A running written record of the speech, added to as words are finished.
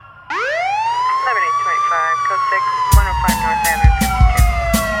7825, code 6, 105 North Avenue,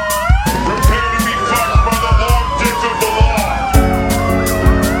 52. Prepare to be fucked by the long dick of the law.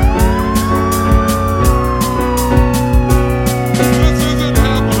 This isn't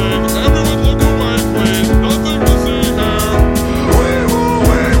happening. Everyone look away, please. Nothing to see here.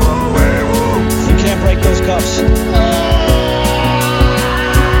 You can't break those cuffs.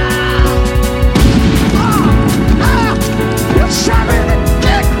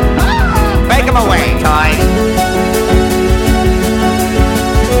 Make him away, Toy.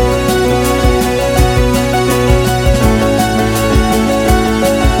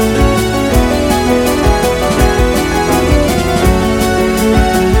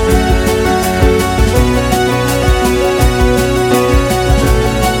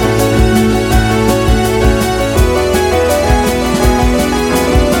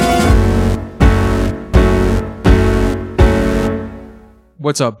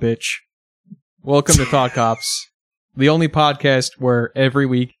 What's up, bitch? Welcome to Thought Cops, the only podcast where every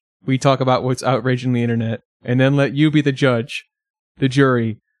week we talk about what's outraging the internet and then let you be the judge, the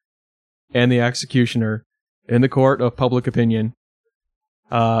jury, and the executioner in the court of public opinion.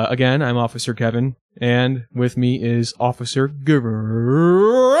 Again, I'm Officer Kevin, and with me is Officer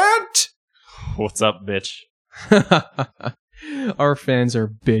Grant. What's up, bitch? Our fans are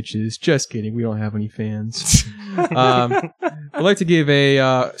bitches. Just kidding. We don't have any fans. I'd like to give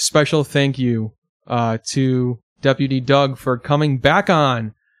a special thank you to Deputy Doug for coming back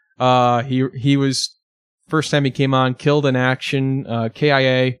on. He was, first time he came on, killed in action,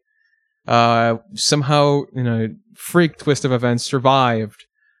 KIA. Somehow, in a freak twist of events, survived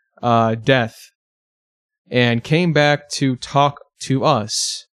death and came back to talk to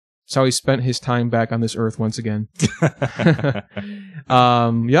us. That's how he spent his time back on this earth once again.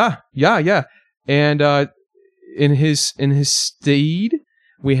 Yeah. And in his stead,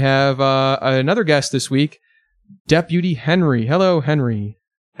 we have another guest this week, Deputy Henry. Hello, Henry.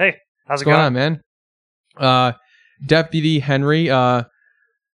 Hey, how's it What's going going? on, man? Deputy Henry,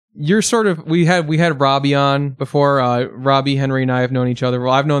 you're sort of, we had Robbie on before. Robbie, Henry, and I have known each other.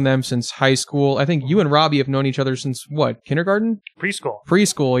 Well, I've known them since high school. I think you and Robbie have known each other since what? Kindergarten?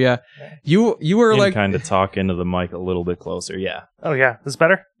 Preschool, yeah. You were like kind of talk into the mic a little bit closer. Yeah. Oh yeah, this is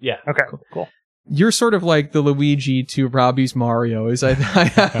better? Yeah. Okay, cool. You're sort of like the Luigi to Robbie's Mario.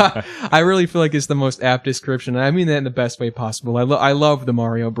 I really feel like it's the most apt description. I mean that in the best way possible. I love the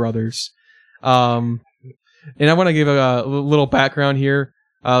Mario Brothers. And I want to give a little background here.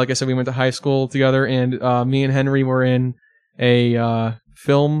 Like I said, we went to high school together, and me and Henry were in a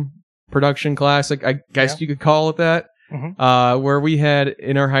film production class. I guess you could call it that. Mm-hmm. Where we had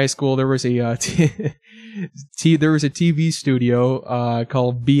in our high school, there was a there was a TV studio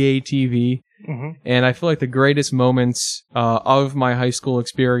called BATV. Mm-hmm. And I feel like the greatest moments of my high school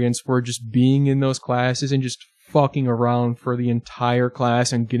experience were just being in those classes and just fucking around for the entire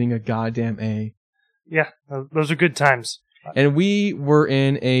class and getting a goddamn A. Yeah, those are good times. And we were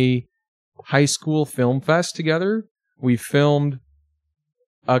in a high school film fest together. We filmed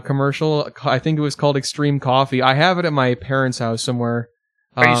a commercial. I think it was called Extreme Coffee. I have it at my parents' house somewhere.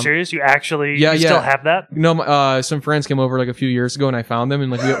 Are you serious? You actually still have that? No, some friends came over like a few years ago and I found them and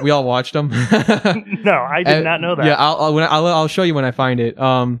like we all watched them. No, I did not know that. Yeah, I'll show you when I find it.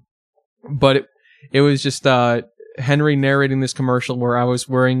 But it was just Henry narrating this commercial where I was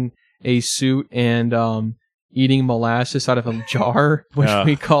wearing a suit and eating molasses out of a jar, which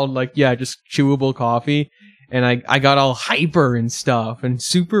we called just chewable coffee. And I got all hyper and stuff and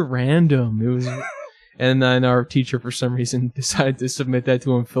super random. It was. And then our teacher, for some reason, decided to submit that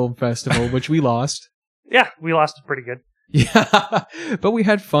to a film festival, which we lost. Yeah, we lost it pretty good. Yeah, but we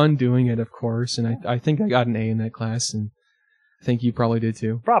had fun doing it, of course. And I think I got an A in that class, and I think you probably did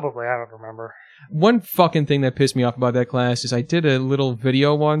too. Probably, I don't remember. One fucking thing that pissed me off about that class is I did a little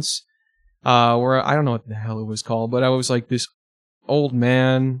video once where I don't know what the hell it was called, but I was like this old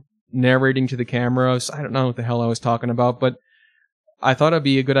man narrating to the camera. So I don't know what the hell I was talking about, but I thought it'd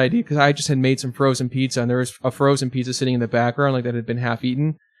be a good idea because I just had made some frozen pizza and there was a frozen pizza sitting in the background like that had been half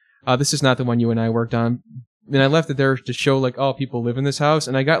eaten. This is not the one you and I worked on. And I left it there to show like, oh, people live in this house.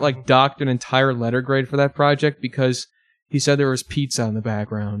 And I got like docked an entire letter grade for that project because he said there was pizza in the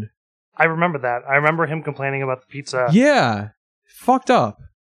background. I remember that. I remember him complaining about the pizza. Yeah. Fucked up.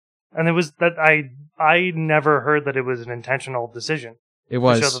 And it was that I never heard that it was an intentional decision. It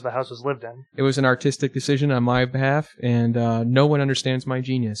was. To show that the house was lived in. It was an artistic decision on my behalf, and no one understands my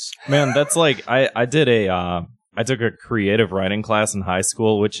genius. Man, that's like I took a creative writing class in high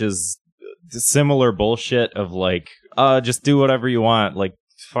school, which is similar bullshit of like, just do whatever you want, like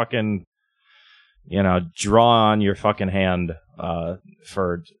fucking, draw on your fucking hand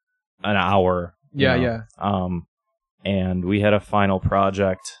for an hour you Yeah, know? yeah. And we had a final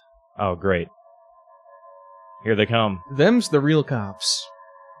project. Oh, great. Here they come. Them's the real cops.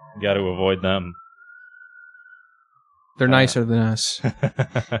 Got to avoid them. They're nicer than us.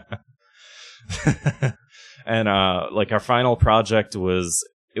 And like our final project was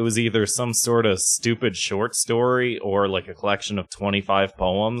either some sort of stupid short story or like a collection of 25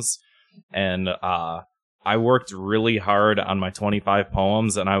 poems. And I worked really hard on my 25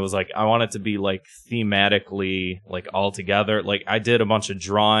 poems, and I was like, I want it to be like thematically like all together. Like I did a bunch of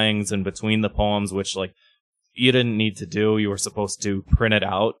drawings in between the poems, which like you didn't need to do. You were supposed to print it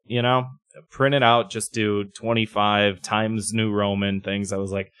out, you know? Print it out, just do 25 Times New Roman things. I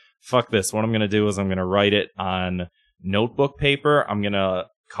was like, fuck this. What I'm going to do is I'm going to write it on notebook paper. I'm going to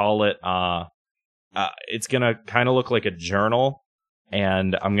call it, it's going to kind of look like a journal.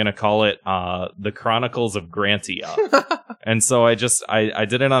 And I'm going to call it The Chronicles of Grantia. And so I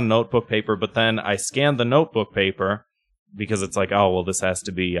did it on notebook paper, but then I scanned the notebook paper because it's like, oh, well, this has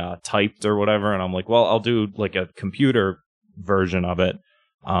to be typed or whatever. And I'm like, well, I'll do like a computer version of it.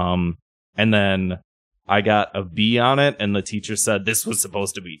 And then I got a B on it, and the teacher said this was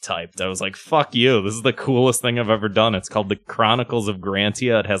supposed to be typed. I was like, fuck you. This is the coolest thing I've ever done. It's called The Chronicles of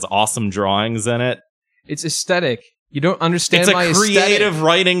Grantia. It has awesome drawings in it. It's aesthetic. You don't understand It's my a creative aesthetic.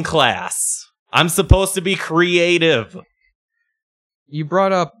 writing class. I'm supposed to be creative. You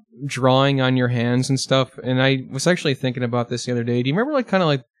brought up drawing on your hands and stuff, and I was actually thinking about this the other day. Do you remember like kind of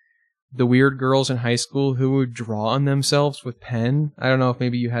like the weird girls in high school who would draw on themselves with pen? I don't know if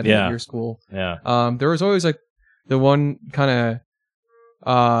maybe you had that at your school. Yeah. There was always like the one kind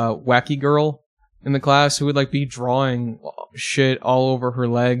of wacky girl in the class who would like be drawing shit all over her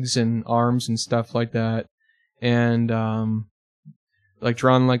legs and arms and stuff like that. And like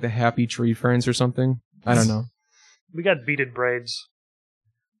drawing like the Happy Tree Friends or something. I don't know. We got beaded braids.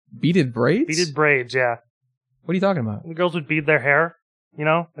 Beaded braids? Beaded braids, yeah. What are you talking about? The girls would bead their hair, you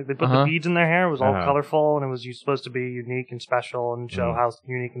know? Like they put the beads in their hair. It was all colorful, and it was supposed to be unique and special and show how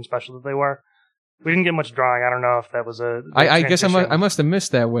unique and special that they were. We didn't get much drawing. I don't know if that was a... I guess I must have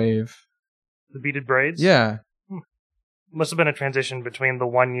missed that wave. The beaded braids? Yeah. Must have been a transition between the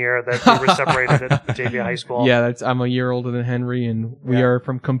 1 year that we were separated at Batavia High School. Yeah, I'm a year older than Henry, and we are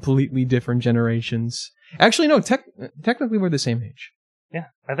from completely different generations. Actually, no, technically we're the same age. Yeah,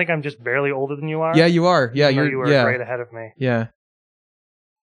 I think I'm just barely older than you are. Yeah, you are. Yeah, you were right ahead of me. Yeah.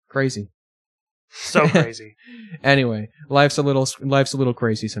 Crazy. So crazy. Anyway, life's a little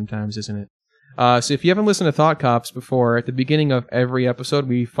crazy sometimes, isn't it? So if you haven't listened to Thought Cops before, at the beginning of every episode,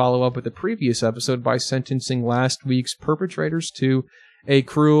 we follow up with the previous episode by sentencing last week's perpetrators to a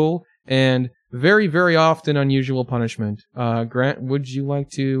cruel and very, very often unusual punishment. Grant, would you like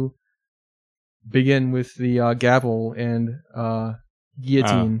to begin with the gavel and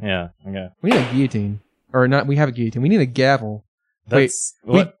guillotine? Yeah, okay. We need a guillotine. Or not, we have a guillotine. We need a gavel.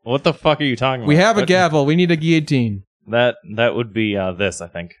 What the fuck are you talking about? We have a gavel. We need a guillotine. That would be this, I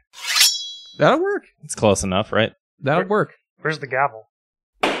think. That'll work. It's close enough, right? That'll work. Where's the gavel?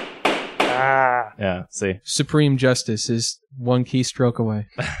 Ah. Yeah, see. Supreme justice is one keystroke away.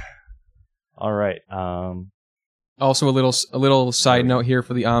 All right. Also, a little side note here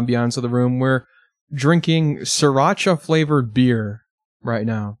for the ambiance of the room. We're drinking sriracha flavored beer right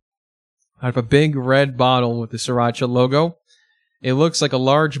now. I have a big red bottle with the sriracha logo. It looks like a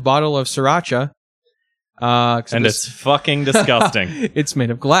large bottle of sriracha. And it's fucking disgusting. It's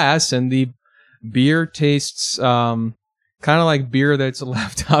made of glass, and the beer tastes kind of like beer that's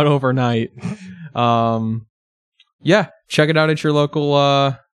left out overnight. Yeah, check it out at your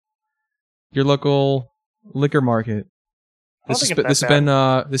local liquor market. This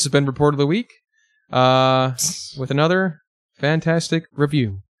has been Report of the Week with another fantastic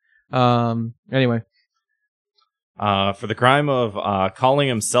review. Anyway. For the crime of calling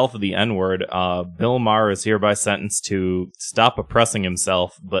himself the N-word, Bill Maher is hereby sentenced to stop oppressing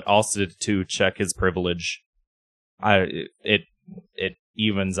himself, but also to check his privilege. It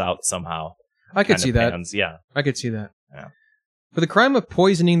evens out somehow. I could see that. Yeah. I could see that. Yeah. For the crime of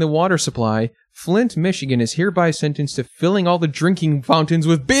poisoning the water supply, Flint, Michigan is hereby sentenced to filling all the drinking fountains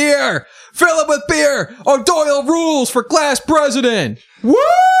with beer! Fill it with beer! O'Doyle rules for class president! Woo!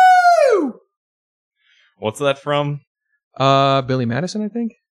 What's that from? Billy Madison, I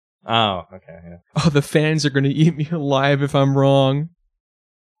think. Oh, okay. Yeah. Oh, the fans are going to eat me alive if I'm wrong.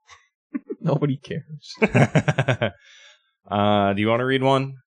 Nobody cares. Do you want to read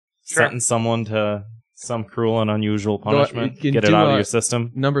one? Sure. Sentence someone to some cruel and unusual punishment. Get it out of your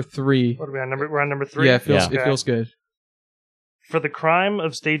system. Number 3. What are we on? We're on number 3? Yeah, it feels good. For the crime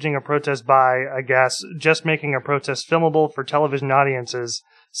of staging a protest by, I guess, just making a protest filmable for television audiences,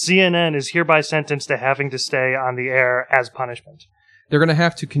 CNN is hereby sentenced to having to stay on the air as punishment. They're going to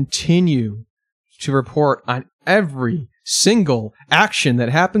have to continue to report on every single action that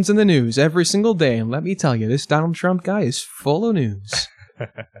happens in the news every single day. And let me tell you, this Donald Trump guy is full of news.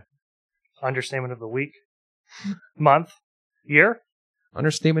 Understatement of the week, month, year?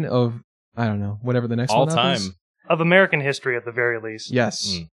 Understatement of, I don't know, whatever the next All one time. is. Of American history at the very least.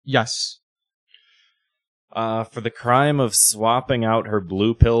 Yes. Yes. For the crime of swapping out her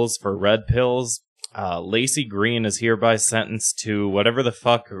blue pills for red pills, Lacey Green is hereby sentenced to whatever the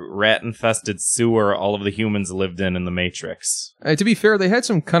fuck rat-infested sewer all of the humans lived in the Matrix. To be fair, they had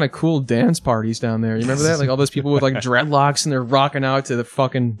some kind of cool dance parties down there. You remember that? Like all those people with like dreadlocks and they're rocking out to the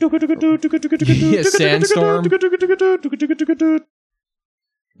fucking sandstorm.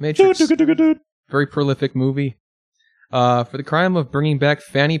 Matrix. Very prolific movie. For the crime of bringing back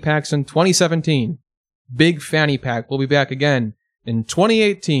fanny packs in 2017. Big fanny pack will be back again in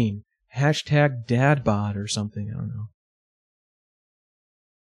 2018. Hashtag dadbod or something. I don't know.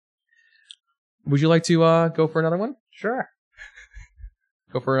 Would you like to go for another one? Sure.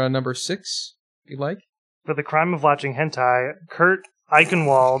 Go for number 6, if you'd like. For the crime of watching hentai, Kurt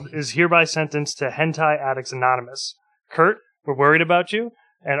Eichenwald is hereby sentenced to Hentai Addicts Anonymous. Kurt, we're worried about you,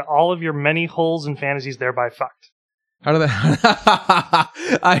 and all of your many holes and fantasies thereby fucked. How did that...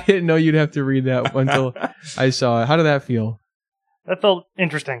 I didn't know you'd have to read that until I saw it. How did that feel? That felt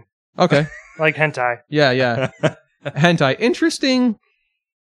interesting. Okay. Like hentai. Yeah. Hentai. Interesting,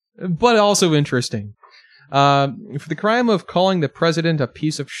 but also interesting. For the crime of calling the president a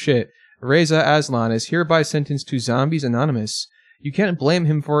piece of shit, Reza Aslan is hereby sentenced to Zombies Anonymous. You can't blame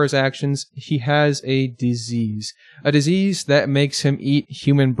him for his actions. He has a disease that makes him eat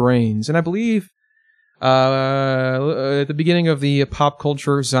human brains. And I believe at the beginning of the pop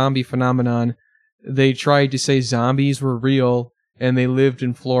culture zombie phenomenon, they tried to say zombies were real and they lived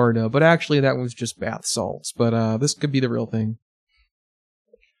in Florida, but actually that was just bath salts. But this could be the real thing.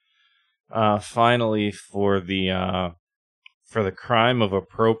 Finally, for the crime of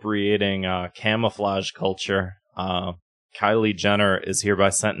appropriating camouflage culture, Kylie Jenner is hereby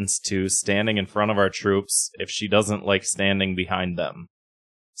sentenced to standing in front of our troops if she doesn't like standing behind them.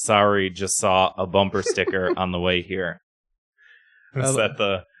 Sorry, just saw a bumper sticker on the way here. Is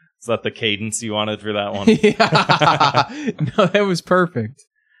that the cadence you wanted for that one? Yeah. No, that was perfect.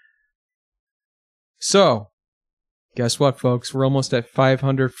 So, guess what, folks? We're almost at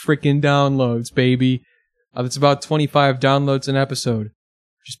 500 freaking downloads, baby. It's about 25 downloads an episode,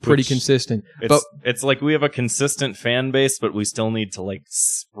 which is pretty consistent. It's like we have a consistent fan base, but we still need to like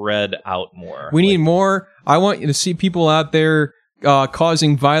spread out more. We need more. I want you to see people out there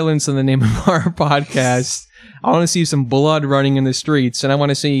causing violence in the name of our podcast. I want to see some blood running in the streets, and I want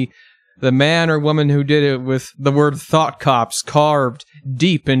to see the man or woman who did it with the word "thought cops" carved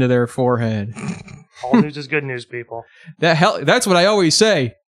deep into their forehead. All news is good news, people. That's what I always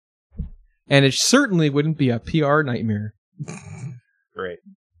say. And it certainly wouldn't be a PR nightmare. Great.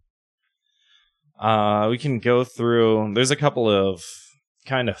 We can go through... There's a couple of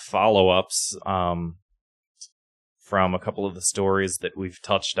kind of follow-ups from a couple of the stories that we've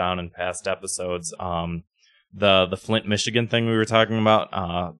touched on in past episodes. The Flint, Michigan thing we were talking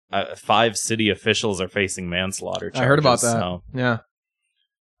about. 5 city officials are facing manslaughter charges. I heard about that. So, yeah.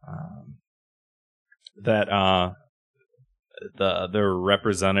 The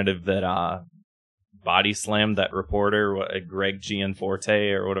representative that body slammed that reporter, Greg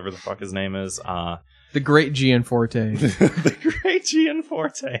Gianforte or whatever the fuck his name is. The Great Gianforte. The Great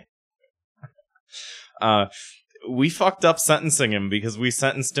Gianforte. We fucked up sentencing him because we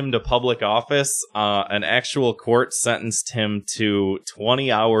sentenced him to public office. An actual court sentenced him to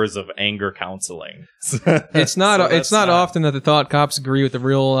 20 hours of anger counseling. It's not often that the thought cops agree with the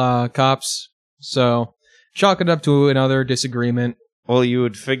real cops. So chalk it up to another disagreement. Well, you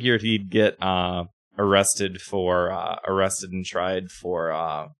would figure he'd get arrested and tried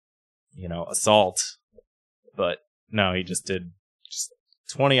for assault, but no, he just did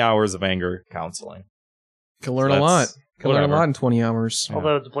 20 hours of anger counseling. Can learn a lot. Can learn a lot in 20 hours.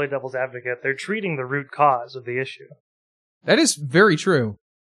 Although, to play devil's advocate, they're treating the root cause of the issue. That is very true.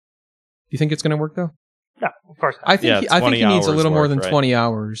 You think it's going to work, though? No, of course not. I think he needs a little more than 20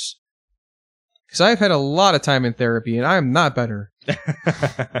 hours. Because I've had a lot of time in therapy, and I'm not better.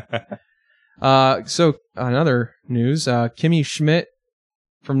 So, another news. Kimmy Schmidt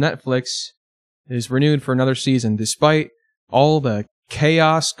from Netflix is renewed for another season. Despite all the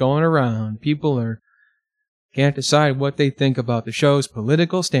chaos going around, people can't decide what they think about the show's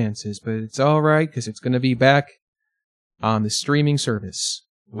political stances, but it's all right because it's going to be back on the streaming service,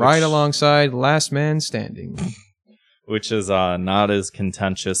 right alongside Last Man Standing. which is not as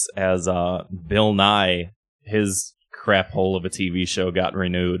contentious as Bill Nye. His crap hole of a TV show got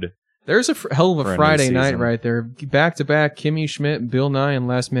renewed. There's a hell of For a a Friday new night season. right there. Back to back, Kimmy Schmidt, Bill Nye, and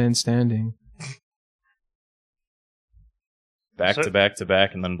Last Man Standing. Back to back to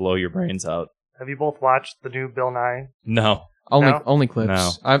back, and then blow your brains out. Have you both watched the new Bill Nye? No. Only clips.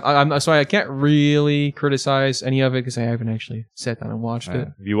 No. I'm sorry, I can't really criticize any of it because I haven't actually sat down and watched it.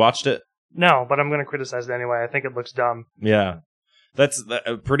 Have you watched it? No, but I'm going to criticize it anyway. I think it looks dumb. Yeah. That's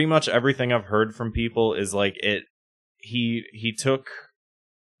pretty much everything I've heard from people is like it. He took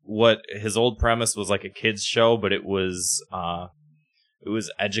what his old premise was like a kids show, but it was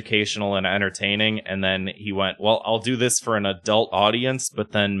educational and entertaining, and then he went, well, I'll do this for an adult audience,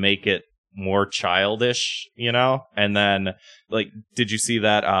 but then make it more childish, you know? And then, like, did you see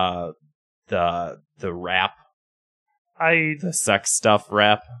that the rap, the sex stuff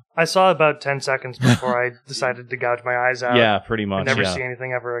rap? I saw about 10 seconds before I decided to gouge my eyes out. Yeah, pretty much. And never yeah. see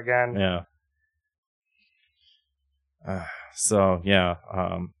anything ever again. Yeah. So yeah,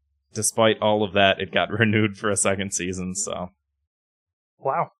 despite all of that, it got renewed for a second season. So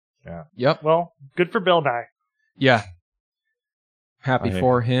Wow. yeah. Yep. Well, good for Bill Nye. Yeah. Happy Okay.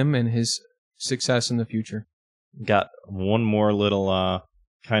 for him and his success in the future. Got one more little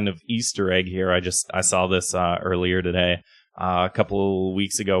kind of Easter egg here. I saw this earlier today. A couple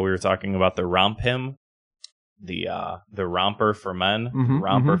weeks ago, we were talking about the romp him, the romper for men,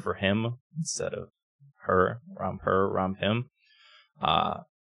 romper for him instead of her, romp him.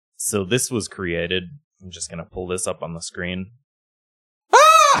 So this was created. I'm just gonna pull this up on the screen.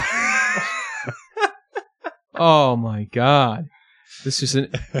 Oh my God. This is an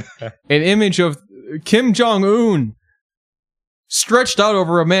image of Kim Jong-un stretched out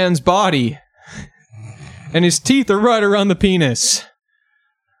over a man's body. And his teeth are right around the penis.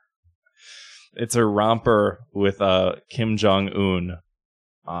 It's a romper with Kim Jong-un.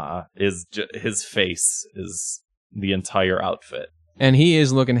 His face is the entire outfit. And he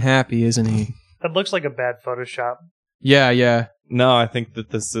is looking happy, isn't he? That looks like a bad Photoshop. Yeah. No, I think that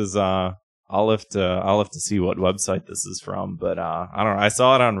this is I'll have to see what website this is from, but I don't know. I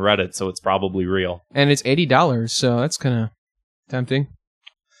saw it on Reddit, so it's probably real. And it's $80, so that's kind of tempting.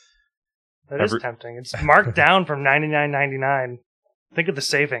 That is tempting. It's marked down from $99.99. Think of the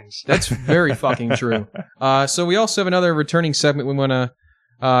savings. That's very fucking true. So we also have another returning segment we want to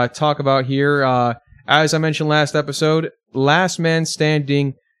talk about here. As I mentioned last episode, Last Man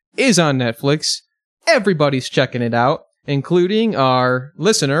Standing is on Netflix. Everybody's checking it out, including our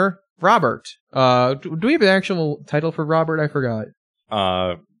listener, Robert. Do we have an actual title for Robert? I forgot.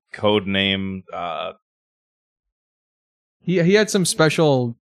 Code name. He had some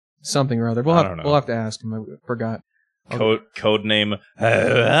special something or other. I don't know. We'll have to ask him. I forgot. Code name.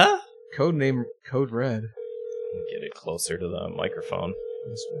 Code name. Code Red. Get it closer to the microphone.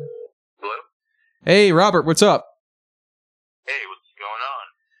 Hello? Hey, Robert. What's up? Hey, what's going on?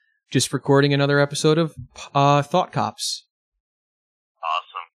 Just recording another episode of Thought Cops.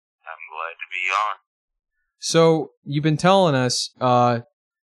 Awesome. I'm glad to be on. So, you've been telling us,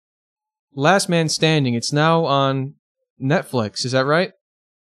 Last Man Standing, it's now on Netflix, is that right?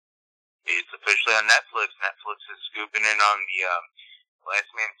 It's officially on Netflix. Netflix is scooping in on the Last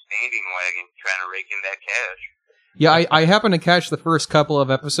Man Standing wagon, trying to rake in that cash. Yeah, I happened to catch the first couple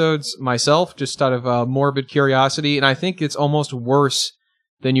of episodes myself, just out of morbid curiosity, and I think it's almost worse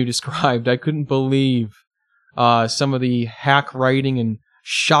than you described. I couldn't believe some of the hack writing and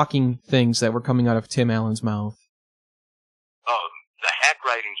shocking things that were coming out of Tim Allen's mouth. Oh, the hack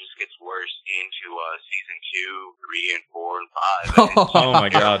writing just gets worse into season 2, 3, and 4, and 5. Oh my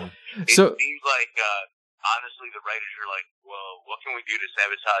God. It So- seems like, honestly, the writers are like, well, what can we do to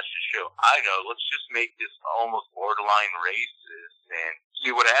sabotage the show? I know, let's just make this almost borderline racist and see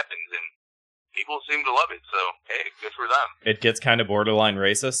what happens. And people seem to love it, so, hey, good for them. It gets kind of borderline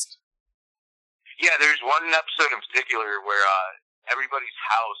racist. Yeah, there's one episode in particular where everybody's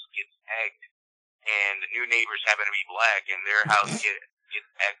house gets egged, and the new neighbors happen to be black, and their house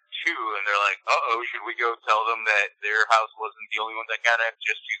gets egged too, and they're like, uh-oh, should we go tell them that their house wasn't the only one that got egged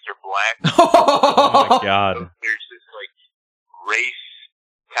just because they're black? Oh my God. So there's this, like, race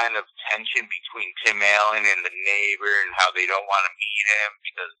kind of tension between Tim Allen and the neighbor, and how they don't want to meet him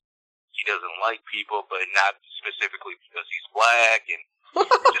because he doesn't like people, but not specifically because he's black, and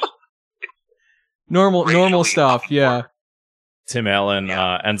just... Normal stuff, yeah. Tim Allen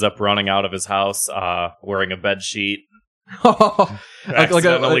ends up running out of his house wearing a bed sheet,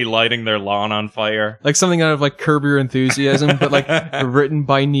 accidentally lighting their lawn on fire. Like something out of like Curb Your Enthusiasm, but like written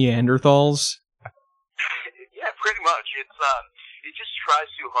by Neanderthals. Yeah, pretty much. It just tries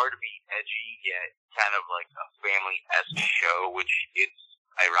too hard to be edgy, yet kind of like a family-esque show, which it's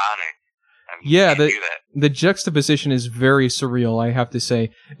ironic. I mean, Yeah, you can't do that. the juxtaposition is very surreal, I have to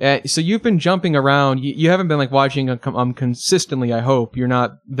say. So you've been jumping around. You haven't been like watching consistently. I hope you're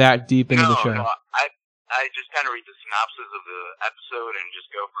not that deep into the show. No, I just kind of read the synopsis of the episode and just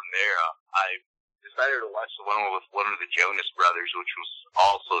go from there. I decided to watch the one with one of the Jonas Brothers, which was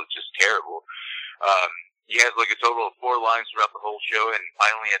also just terrible. He has like a total of 4 lines throughout the whole show, and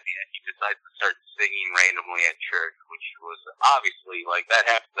finally at the end he decides to start singing randomly at church, which was obviously like that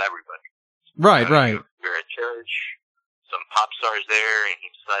happens to everybody. Right. You're at church, some pop stars there, and he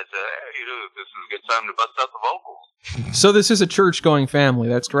decides, hey, this is a good time to bust out the vocals. So this is a church-going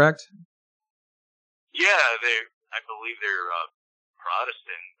family. That's correct. Yeah, I believe they're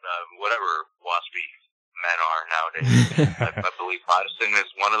Protestant, whatever waspy men are nowadays. I believe Protestant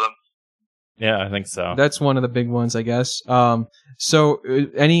is one of them. Yeah, I think so. That's one of the big ones, I guess. So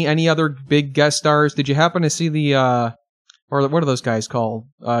any other big guest stars? Did you happen to see the or what are those guys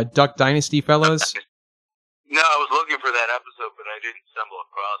called? Duck Dynasty fellas? No, I was looking for that episode, but I didn't stumble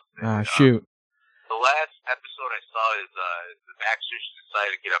across it. Shoot. The last episode I saw is the Baxters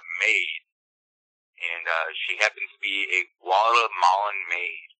decided to get a maid, and she happens to be a Guatemalan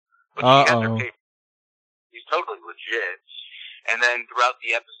maid. But she has her paper. She's totally legit. And then throughout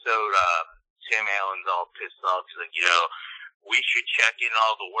the episode, Tim Allen's all pissed off. He's like, we should check in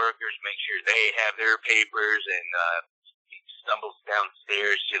all the workers, make sure they have their papers, and he stumbles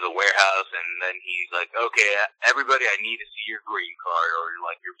downstairs to the warehouse, and then he's like, okay, everybody, I need to see your green card or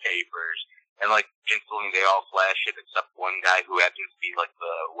like your papers. And like instantly they all flash it except one guy who happens to be like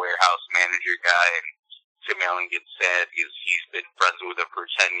the warehouse manager guy, and Tim Allen gets sad because he's been friends with him for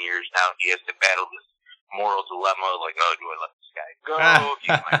 10 years now. He has to battle this moral dilemma, like, oh, do I let this guy go?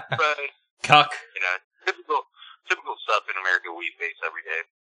 He's my friend. Cuck. Typical stuff in America we face every day.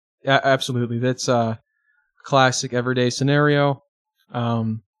 Yeah, absolutely. That's classic everyday scenario.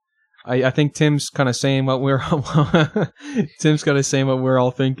 I think Tim's kind of saying what we're Tim's kind of saying what we're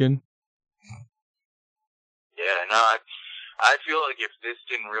all thinking. Yeah, no, I feel like if this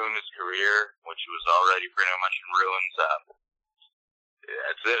didn't ruin his career, which was already pretty much in ruins,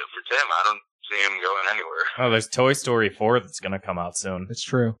 that's it for Tim. I don't see him going anywhere. Oh, there's Toy Story 4 that's going to come out soon. It's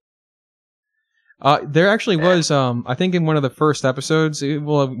true. There actually was, I think in one of the first episodes,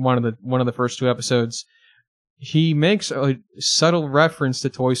 one of the first 2 episodes, he makes a subtle reference to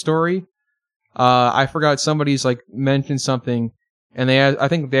Toy Story. I forgot somebody's like mentioned something, and I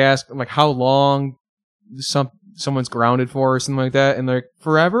think they asked like how long someone's grounded for or something like that, and they're like,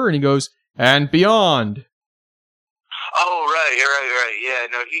 forever, and he goes, and beyond. Oh, right. Yeah,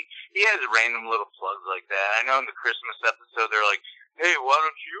 no, he has random little plugs like that. I know in the Christmas episode they're like, hey, why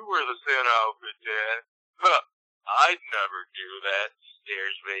don't you wear the Santa outfit, Dad? Huh, I'd never do that.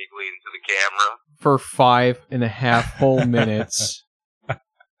 Stares vaguely into the camera. For 5.5 whole minutes.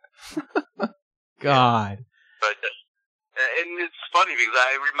 God. But, and it's funny because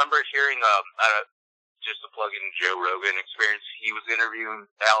I remember hearing, just to plug in Joe Rogan Experience, he was interviewing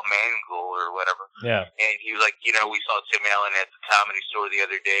Al Mangle or whatever. Yeah. And he was like, we saw Tim Allen at the Comedy Store the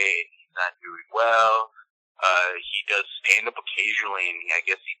other day, and he's not doing well. He does stand-up occasionally, and I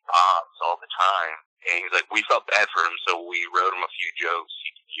guess he bombs all the time. And he's like, we felt bad for him, so we wrote him a few jokes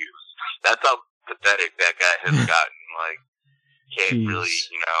he could use. That's how pathetic that guy has gotten. Like, can't really,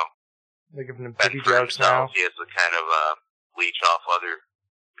 They're giving him fend pity for jokes now. himself. He has to kind of leech off other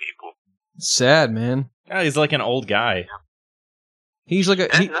people. Sad, man. Yeah, he's like an old guy. He's like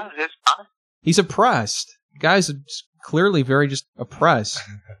he's oppressed. The guy's clearly very just oppressed.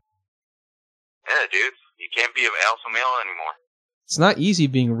 Yeah, dude. You can't be an alpha male anymore. It's not easy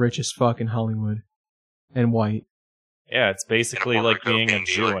being rich as fuck in Hollywood. And white. Yeah, it's basically like being a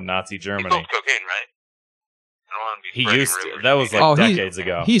Jew in Nazi Germany. He sold cocaine, right? I don't want to be He spreading used to. rumors. That was like decades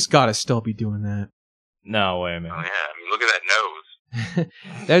ago. He's got to still be doing that. No way, man. Oh, yeah. I mean, look at that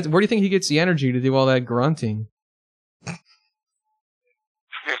nose. Where do you think he gets the energy to do all that grunting? It's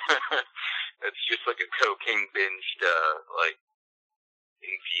just like a cocaine binged,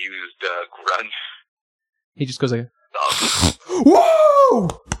 infused grunt. He just goes like, Whoa!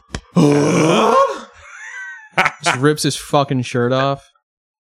 just rips his fucking shirt off.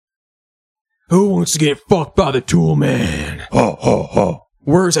 Who wants to get fucked by the Tool Man? Ho, ho, ho.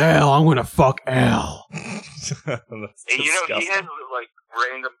 Where's Al? I'm gonna fuck Al. And he has like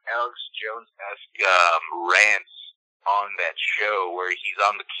random Alex Jones-esque rants on that show where he's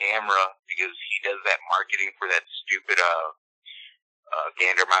on the camera because he does that marketing for that stupid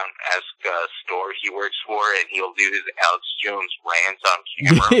Gander Mountain-esque store he works for, and he'll do his Alex Jones rants on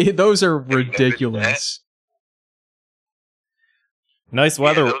camera. Those are ridiculous. Nice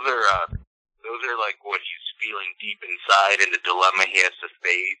weather. Yeah, those Those are like what he's feeling deep inside and the dilemma he has to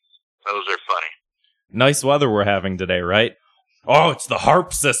face. Those are funny. Nice weather we're having today, right? Oh, it's the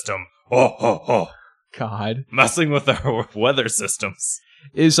HARP system. Oh. God. Messing with our weather systems.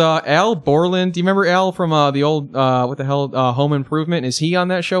 Is Al Borland, do you remember Al from the old, Home Improvement? Is he on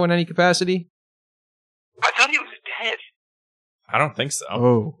that show in any capacity? I thought he was dead. I don't think so.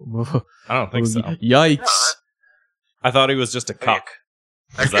 Oh. I don't think so. Yikes. I thought he was just a cuck.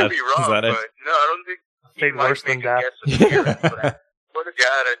 I could be wrong, is that but it? no, I don't think he Fate might worse than make a death. guess appearance, but what a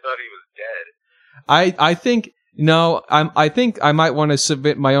god, I thought he was dead. I think no, I think I might want to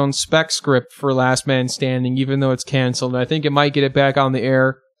submit my own spec script for Last Man Standing, even though it's canceled. I think it might get it back on the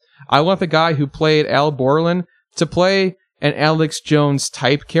air. I want the guy who played Al Borland to play an Alex Jones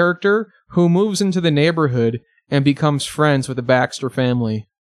type character who moves into the neighborhood and becomes friends with the Baxter family.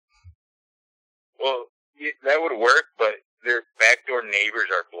 Well, yeah, that would work, but their backdoor neighbors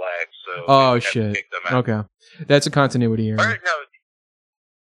are black, so Oh we have to shit. take them out. Okay, that's a continuity error. All right, no.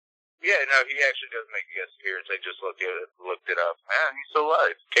 Yeah, no, he actually does make a guest appearance. I just looked it up. Man, he's still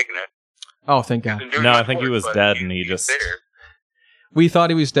alive, kicking it. Oh, thank God. He's been doing No, I much think he work, was but dead and he he's just... there. We thought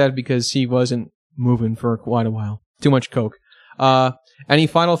he was dead because he wasn't moving for quite a while. Too much coke. Any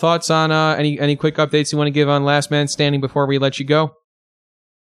final thoughts on any quick updates you want to give on Last Man Standing before we let you go?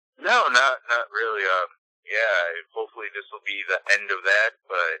 No, not really. Yeah, hopefully this will be the end of that,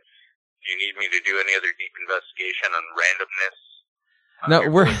 but if you need me to do any other deep investigation on randomness... No,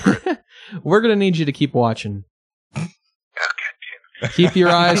 we're gonna need you to keep watching. Oh, God damn it. Keep your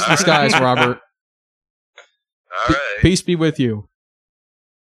eyes to the skies, Robert. All right. Peace be with you.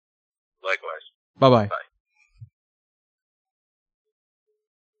 Likewise. Bye-bye. Bye.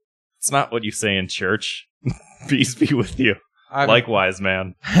 It's not what you say in church. Peace be with you. I Likewise,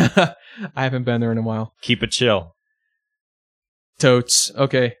 man. haven't been there in a while. Keep it chill. Totes.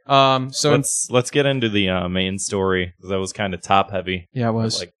 Okay. So Let's get into the main story, because that was kind of top heavy. yeah, it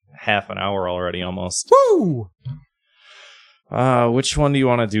was. Like half an hour already, almost. Woo! Which one do you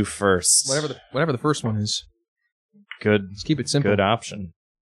want to do first? Whatever the first one is. Good. Let's keep it simple. Good option.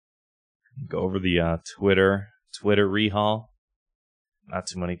 Go over the Twitter rehaul. Not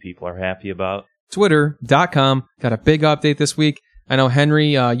too many people are happy about. Twitter.com got a big update this week. I know,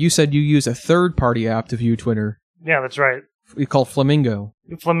 Henry, you said you use a third-party app to view Twitter. Yeah, that's right. We call Flamingo.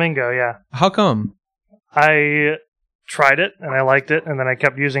 Flamingo, yeah. How come? I tried it, and I liked it, and then I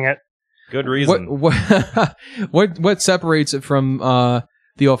kept using it. Good reason. What separates it from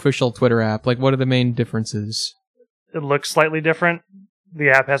the official Twitter app? Like, what are the main differences? It looks slightly different. The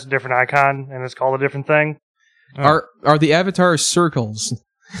app has a different icon, and it's called a different thing. Are the avatars circles?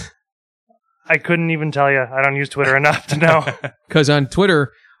 I couldn't even tell you. I don't use Twitter enough to know. Because on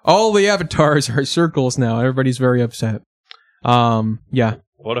Twitter, all the avatars are circles now. Everybody's very upset. Yeah.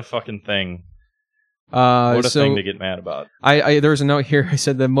 What a fucking thing. What a thing to get mad about. There's a note here. I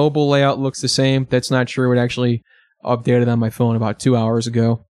said the mobile layout looks the same. That's not true. It actually updated on my phone about 2 hours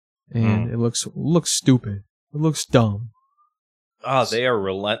ago. And it looks stupid. It looks dumb. Oh, they are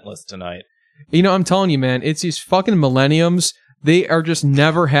relentless tonight. You know, I'm telling you, man, it's these fucking millenniums. They are just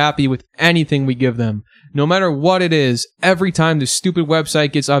never happy with anything we give them. No matter what it is, every time the stupid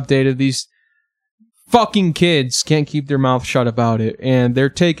website gets updated, these fucking kids can't keep their mouth shut about it. And they're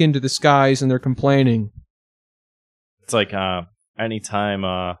taken to the skies and they're complaining. It's like anytime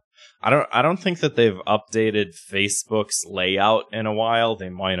I don't think that they've updated Facebook's layout in a while. They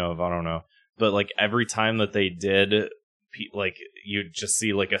might have, I don't know. But like every time that they did, like you just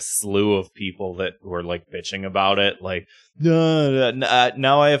see like a slew of people that were like bitching about it. Like,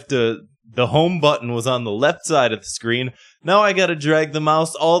 now I have to. The home button was on the left side of the screen. Now I got to drag the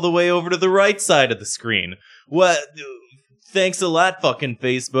mouse all the way over to the right side of the screen. What? Thanks a lot, fucking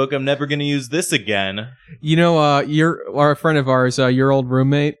Facebook. I'm never gonna use this again. You know, you're a friend of ours, your old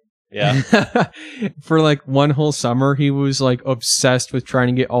roommate. Yeah. For like one whole summer, he was like obsessed with trying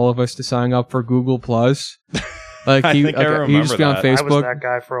to get all of us to sign up for Google Plus. Like I think I remember he used to be on that. Facebook. I was that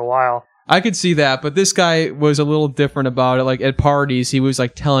guy for a while. I could see that, but this guy was a little different about it. Like at parties, he was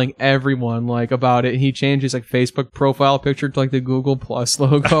like telling everyone like about it. He changed his like Facebook profile picture to like the Google Plus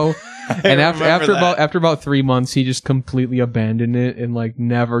logo. And after about 3 months, he just completely abandoned it and like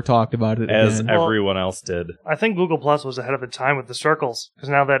never talked about it As again. everyone else did. I think Google Plus was ahead of the time with the circles, because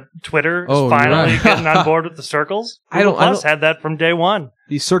now that Twitter is Oh, you're finally right. getting on board with the circles, Google Plus had that from day one.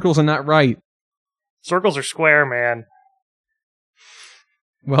 These circles are not right. Circles are square, man.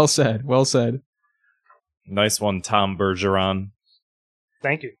 Well said. Well said. Nice one, Tom Bergeron.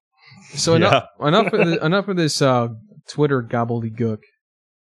 Thank you. So Yeah. enough of this Twitter gobbledygook.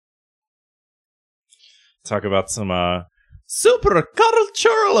 Talk about some Super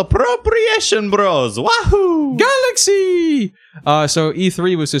cultural appropriation, bros. Wahoo! Galaxy! So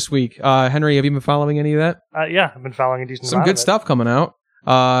E3 was this week. Henry, have you been following any of that? Yeah, I've been following a decent Some amount good of it. stuff coming out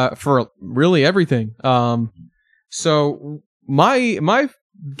for really everything. So my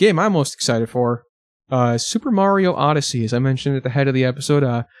game I'm most excited for, Super Mario Odyssey, as I mentioned at the head of the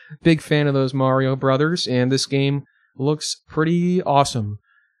episode. Big fan of those Mario brothers, and this game looks pretty awesome.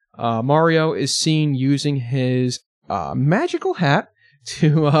 Mario is seen using his magical hat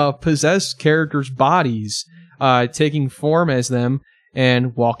to possess characters' bodies, taking form as them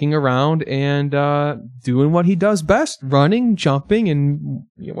and walking around and doing what he does best, running, jumping, and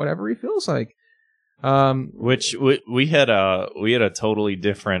whatever he feels like. Which we had a totally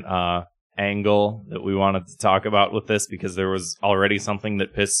different angle that we wanted to talk about with this, because there was already something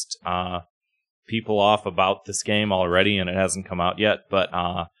that pissed people off about this game already, and it hasn't come out yet. But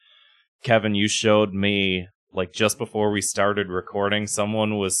Kevin, you showed me, like, just before we started recording,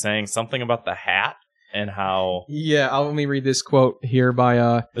 someone was saying something about the hat and how... Yeah, let me read this quote here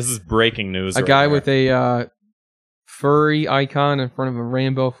by... this is breaking news. A guy with a furry icon in front of a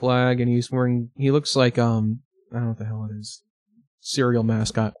rainbow flag, and he's wearing... He looks like, I don't know what the hell it is. Cereal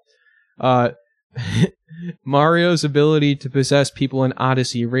mascot. Mario's ability to possess people in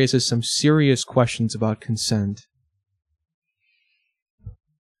Odyssey raises some serious questions about consent.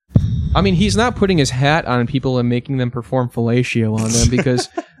 I mean, he's not putting his hat on people and making them perform fellatio on them, because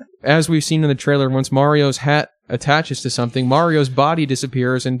as we've seen in the trailer, once Mario's hat attaches to something, Mario's body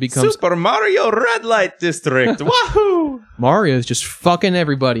disappears and becomes... Super Mario Red Light District! Wahoo! Mario's just fucking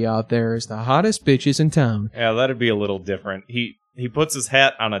everybody out there as the hottest bitches in town. Yeah, that'd be a little different. He puts his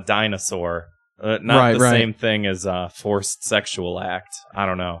hat on a dinosaur. Not the same thing as a forced sexual act. I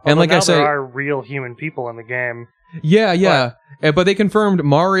don't know. And like I said, there are real human people in the game. Yeah. But they confirmed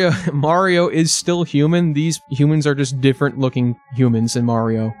Mario is still human. These humans are just different looking humans than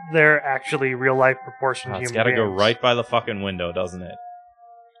Mario. They're actually real life proportioned human It's got to go beings. right by the fucking window, doesn't it?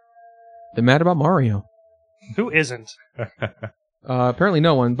 They're mad about Mario. Who isn't? Apparently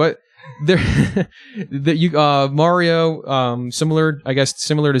no one, but Mario, similar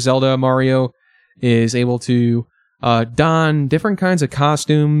to Zelda, Mario is able to don different kinds of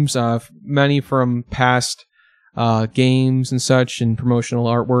costumes, many from past games and such, and promotional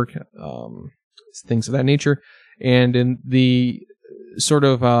artwork, things of that nature. And in the sort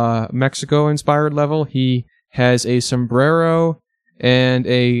of Mexico-inspired level, he has a sombrero and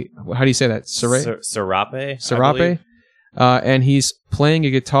a, how do you say that? Serape? And he's playing a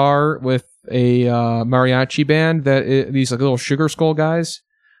guitar with a mariachi band, these like little sugar skull guys,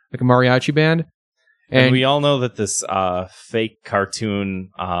 like a mariachi band. And we all know that this fake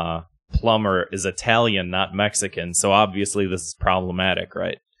cartoon plumber is Italian, not Mexican, so obviously this is problematic,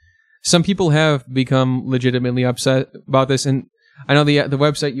 right? Some people have become legitimately upset about this, and I know the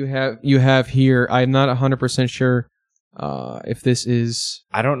website you have here, I'm not 100% sure if this is...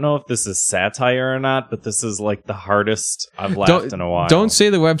 I don't know if this is satire or not, but this is like the hardest I've laughed in a while. Don't say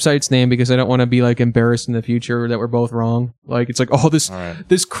the website's name, because I don't want to be like embarrassed in the future that we're both wrong. Like, it's like,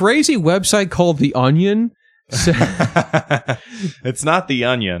 this crazy website called The Onion. It's not The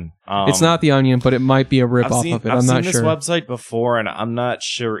Onion. It's not The Onion, but it might be a ripoff of it. I'm not sure. I've seen this website before, and I'm not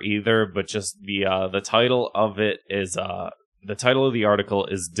sure either, but just the title of it is... the title of the article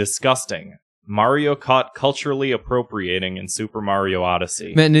is Disgusting. Mario caught culturally appropriating in Super Mario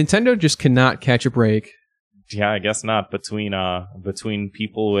Odyssey. Man, Nintendo just cannot catch a break. Yeah, I guess not. Between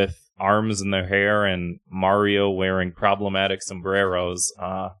people with arms in their hair and Mario wearing problematic sombreros.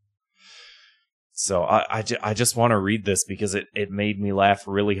 So I just want to read this because it made me laugh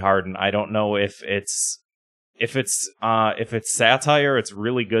really hard, and I don't know if it's satire, it's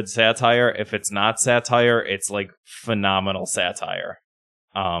really good satire. If it's not satire, it's like phenomenal satire.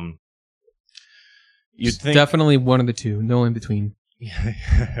 You'd think definitely one of the two, no in between.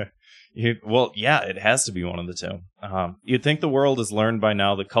 Well, yeah, it has to be one of the two. You'd think the world has learned by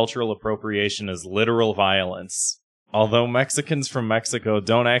now that cultural appropriation is literal violence. Although Mexicans from Mexico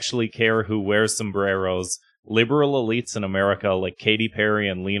don't actually care who wears sombreros, liberal elites in America like Katy Perry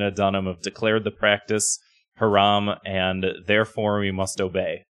and Lena Dunham have declared the practice haram, and therefore we must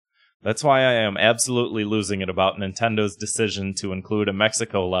obey. That's why I am absolutely losing it about Nintendo's decision to include a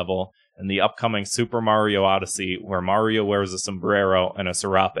Mexico level in the upcoming Super Mario Odyssey, where Mario wears a sombrero and a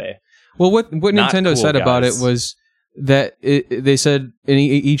serape. Well, what Nintendo said about it was that they said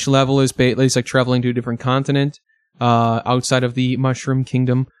each level is it's like traveling to a different continent outside of the Mushroom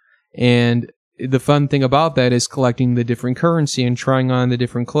Kingdom, and the fun thing about that is collecting the different currency and trying on the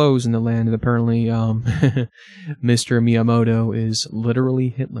different clothes in the land. And apparently, Mr. Miyamoto is literally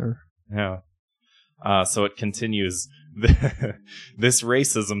Hitler. Yeah. So it continues. This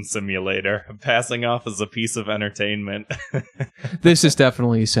racism simulator, passing off as a piece of entertainment, This is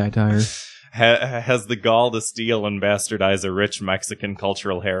definitely satire. has the gall to steal and bastardize a rich Mexican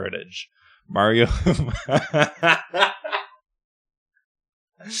cultural heritage. Mario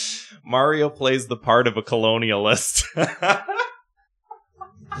plays the part of a colonialist.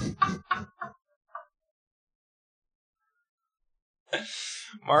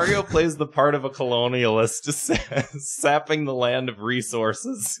 Mario plays the part of a colonialist, sapping the land of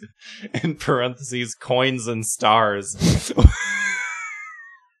resources, in parentheses, coins and stars,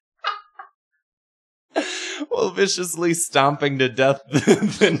 while viciously stomping to death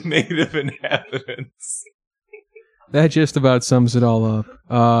the native inhabitants. That just about sums it all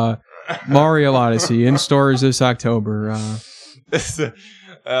up. Mario Odyssey in stores this October. I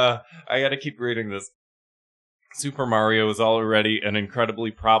gotta keep reading this. Super Mario is already an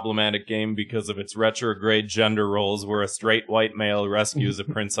incredibly problematic game because of its retrograde gender roles where a straight white male rescues a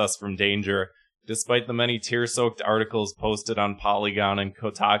princess from danger. Despite the many tear-soaked articles posted on Polygon and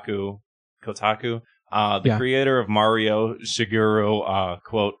Kotaku, the creator of Mario, Shigeru,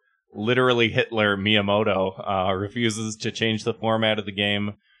 quote, literally Hitler Miyamoto, refuses to change the format of the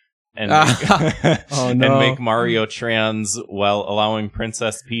game and make Mario trans while allowing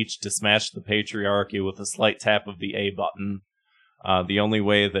Princess Peach to smash the patriarchy with a slight tap of the A button. The only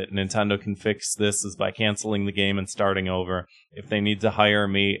way that Nintendo can fix this is by canceling the game and starting over. If they need to hire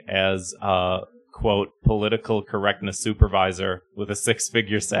me as quote, political correctness supervisor with a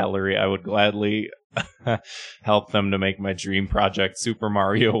 6-figure salary, I would gladly help them to make my dream project Super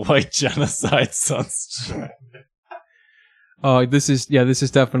Mario White Genocide Sunshine. Oh, this is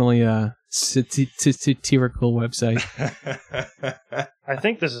definitely a satirical website. I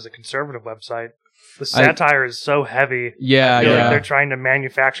think this is a conservative website. The satire is so heavy. Yeah, I feel yeah. like they're trying to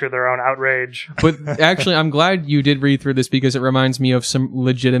manufacture their own outrage. But actually, I'm glad you did read through this because it reminds me of some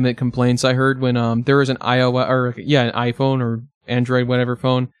legitimate complaints I heard when there was an an iPhone or Android, whatever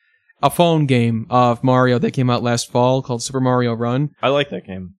phone, a phone game of Mario that came out last fall called Super Mario Run. I like that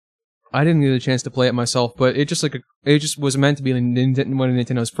game. I didn't get a chance to play it myself, but it just was meant to be one of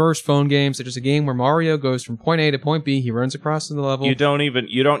Nintendo's first phone games. It's just a game where Mario goes from point A to point B. He runs across the level. You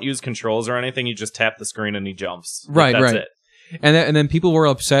don't use controls or anything. You just tap the screen and he jumps. Right, That's right. it. And then people were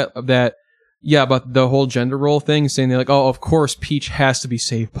upset that, about the whole gender role thing, saying they're like, oh, of course Peach has to be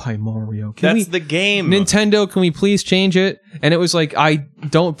saved by Mario. That's the game. Nintendo, can we please change it? And it was like, I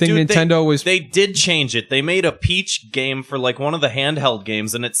don't think Nintendo was... They did change it. They made a Peach game for like one of the handheld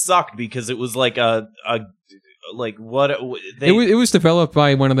games, and it sucked because it was like it was developed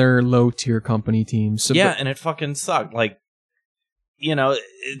by one of their low-tier company teams. So, and it fucking sucked. Like,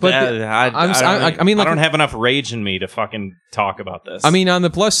 but I don't have enough rage in me to fucking talk about this. I mean, on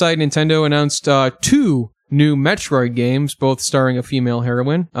the plus side, Nintendo announced 2 new Metroid games, both starring a female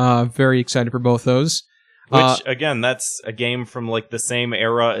heroine. Very excited for both those. Which, again, that's a game from like the same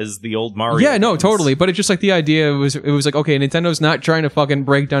era as the old Mario Yeah, no, games. totally. But it's just like the idea was like, okay, Nintendo's not trying to fucking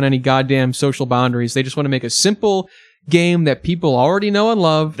break down any goddamn social boundaries. They just want to make a simple game that people already know and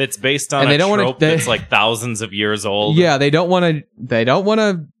love. That's based on a trope that's like thousands of years old. Yeah, they don't want to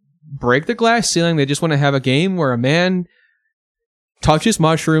break the glass ceiling. They just want to have a game where a man touches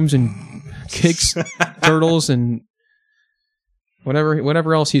mushrooms and kicks turtles and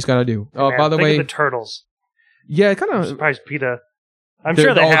whatever else he's got to do. Oh, Man, by the way, the turtles. Yeah, kind I'm of. surprised PETA. I'm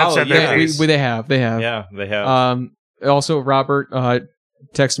sure they have said their piece. They have. Yeah, they have. Also, Robert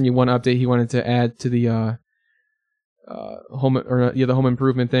texted me one update he wanted to add to the the home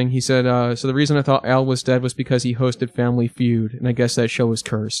improvement thing. He said, so the reason I thought Al was dead was because he hosted Family Feud, and I guess that show was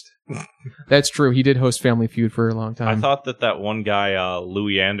cursed. That's true. He did host Family Feud for a long time. I thought that one guy,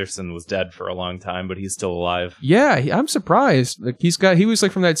 Louis Anderson, was dead for a long time, but he's still alive. Yeah, I'm surprised. Like he was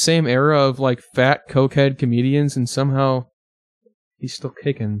like from that same era of like fat cokehead comedians, and somehow he's still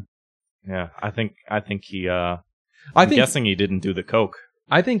kicking. Yeah, I think he. I'm guessing he didn't do the coke.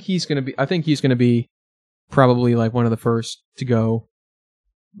 I think he's gonna be probably like one of the first to go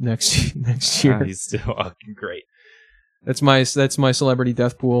next year. He's still great. That's my celebrity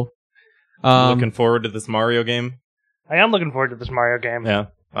death pool. Looking forward to this Mario game. I am looking forward to this Mario game. Yeah.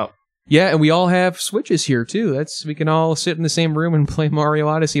 Oh. Yeah, and we all have Switches here too. We can all sit in the same room and play Mario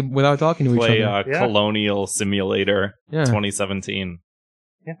Odyssey without talking to each other. Play Colonial Simulator 2017.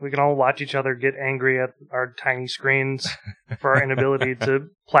 Yeah, we can all watch each other get angry at our tiny screens for our inability to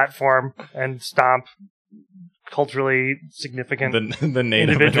platform and stomp culturally significant the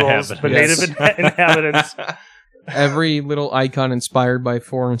native individuals, inhabitants. the native inhabitants. Every little icon inspired by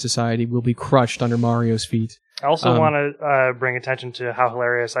foreign society will be crushed under Mario's feet. I also want to bring attention to how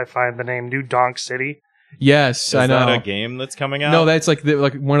hilarious I find the name New Donk City. Yes, Is I know. that a game that's coming out? No, that's like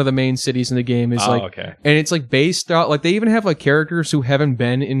one of the main cities in the game is okay. and it's like based out like they even have like characters who haven't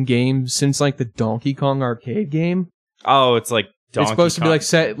been in games since like the Donkey Kong arcade game. Oh, it's like Donkey It's supposed to be like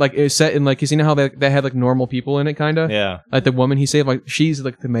set in like you know how they had like normal people in it kind of. Yeah. Like the woman he saved, like she's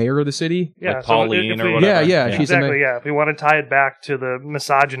like the mayor of the city. Yeah, Like Pauline if or we- whatever. Yeah, she's the Exactly, yeah. If we want to tie it back to the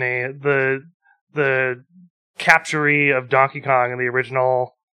misogyny, the capturee of Donkey Kong in the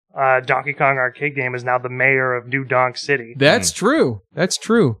original Donkey Kong arcade game is now the mayor of New Donk City. That's true. That's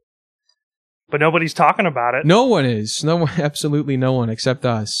true. But nobody's talking about it. No one is. No one. Absolutely no one except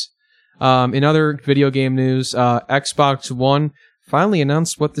us. In other video game news, Xbox One finally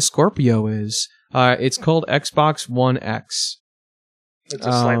announced what the Scorpio is. It's called Xbox One X. It's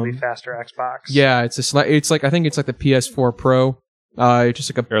a slightly faster Xbox. Yeah, it's like I think it's like the PS4 Pro. It's just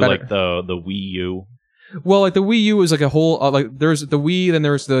like a Or better, like the Wii U. well, like the Wii U is like a whole like there's the Wii, then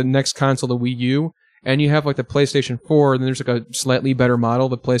there's the next console, the Wii U, and you have like the PlayStation 4, and then there's like a slightly better model,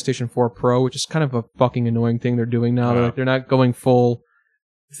 the PlayStation 4 Pro, which is kind of a fucking annoying thing they're doing now. Yeah. They're not going full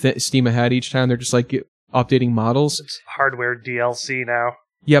steam ahead each time. They're just like updating models. It's hardware DLC now.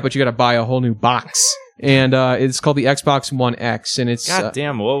 Yeah, but you got to buy a whole new box, and it's called the Xbox One X, and it's God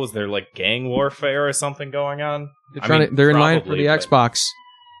damn, what was there, like gang warfare or something going on? they're in line for probably, the but- Xbox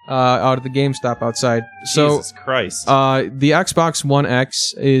out at the GameStop outside. So Jesus Christ. the Xbox One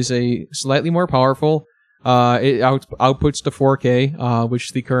X is a slightly more powerful. It outputs to 4K,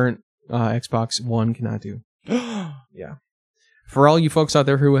 which the current Xbox One cannot do. Yeah. For all you folks out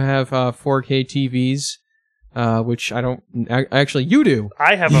there who have 4K TVs, which I don't actually, you do.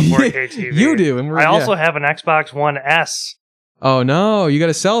 I have a 4K TV. You do, and I also have an Xbox One S. Oh no, you got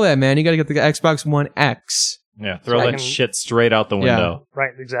to sell that, man. You got to get the Xbox One X. Yeah, throw So I that can- shit straight out the window.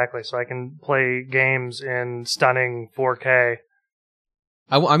 Right, exactly. So I can play games in stunning 4K.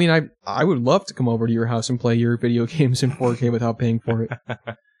 I mean, I would love to come over to your house and play your video games in 4K without paying for it.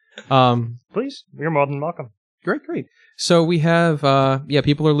 Please, you're more than welcome. Great. So we have,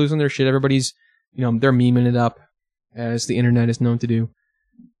 people are losing their shit. Everybody's, they're memeing it up, as the internet is known to do.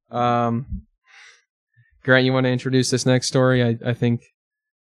 Grant, you want to introduce this next story? I think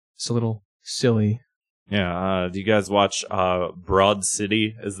it's a little silly. Yeah, do you guys watch Broad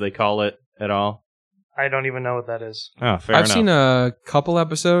City, as they call it, at all? I don't even know what that is. Oh, fair I've enough. seen a couple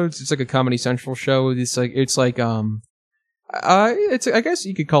episodes. It's like a Comedy Central show. It's like I guess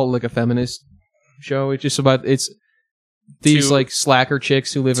you could call it like a feminist show. It's just about these Two- like slacker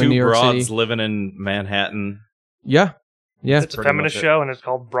chicks who live in Two New York broads City. living in Manhattan. Yeah. It's a pretty feminist much it. show, and it's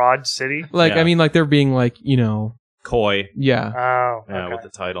called Broad City. Like, Yeah. I mean, like they're being like, Coy, yeah. Oh, yeah, okay. with the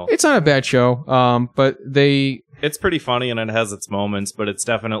title. It's not a bad show. But It's pretty funny and it has its moments, but it's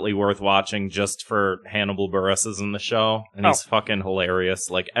definitely worth watching just for Hannibal Buress is in the show, and he's fucking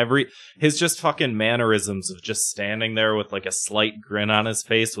hilarious. Like his just fucking mannerisms of just standing there with like a slight grin on his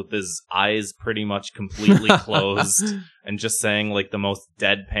face with his eyes pretty much completely closed and just saying like the most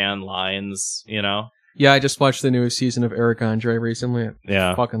deadpan lines, yeah, I just watched the newest season of Eric Andre recently.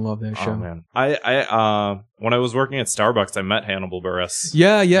 Yeah. I fucking love that show. Oh man. I when I was working at Starbucks, I met Hannibal Buress.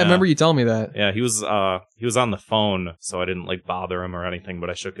 Yeah, I remember you telling me that. Yeah, he was on the phone, so I didn't like bother him or anything, but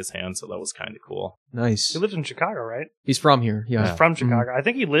I shook his hand, so that was kind of cool. Nice. He lives in Chicago, right? He's from here. Yeah. He's from Chicago. I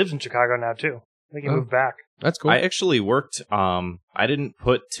think he lives in Chicago now, too. I think he Oh. moved back. That's cool. I actually worked. I didn't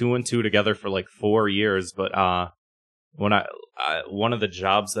put two and two together for like 4 years, but when one of the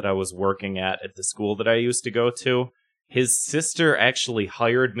jobs that I was working at the school that I used to go to, his sister actually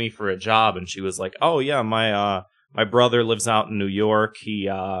hired me for a job, and she was like, "Oh yeah, my brother lives out in New York.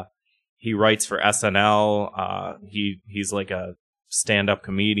 He writes for SNL. He's like a stand-up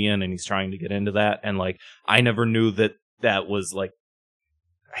comedian, and he's trying to get into that. And like, I never knew that was like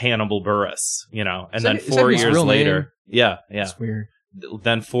Hannibal Buress, And Is then that- is that 4 his years real later, name? yeah. That's weird.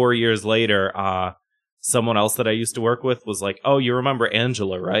 Then 4 years later, someone else that I used to work with was like, "Oh, you remember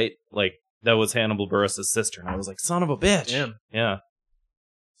Angela, right? Like that was Hannibal Buress' sister." And I was like, "Son of a bitch!" Damn. Yeah.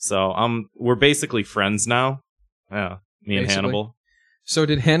 So we're basically friends now. Yeah, me and Basically. Hannibal. So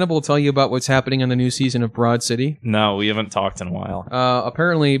did Hannibal tell you about what's happening on the new season of Broad City? No, we haven't talked in a while.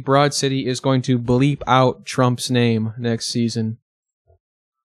 Apparently, Broad City is going to bleep out Trump's name next season.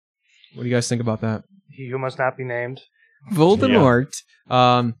 What do you guys think about that? He who must not be named. Voldemort.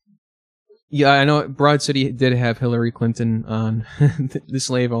 Yeah, I know Broad City did have Hillary Clinton on the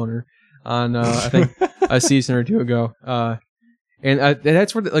slave owner on I think a season or two ago. And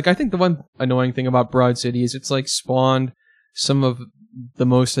that's where I think the one annoying thing about Broad City is it's like spawned some of the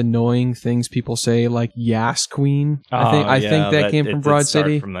most annoying things people say, like "Yas Queen." I think that came from Broad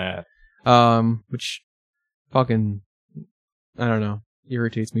City. From that. Which fucking I don't know.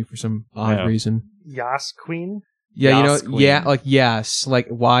 irritates me for some odd Yeah. reason. Yas Queen. Yeah, Yas Queen. yeah, like yes, like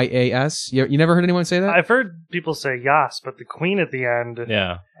YAS. You never heard anyone say that? I've heard people say Yas, but the Queen at the end.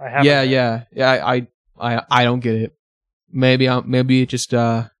 Yeah. I haven't. Yeah. I don't get it. Maybe it just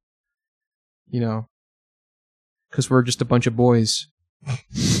because we're just a bunch of boys.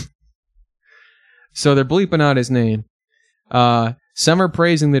 So they're bleeping out his name. Some are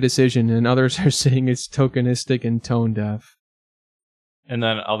praising the decision, and others are saying it's tokenistic and tone deaf. And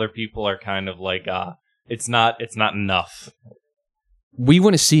then other people are kind of like, it's not enough. We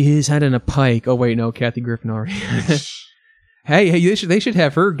want to see his head in a pike. Oh wait, no, Kathy Griffin already. Hey, they should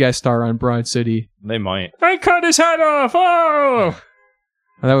have her guest star on Broad City. They might. I cut his head off. Oh,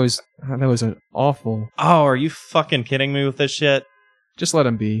 that was an awful. Oh, are you fucking kidding me with this shit? Just let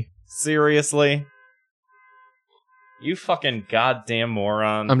him be. Seriously? You fucking goddamn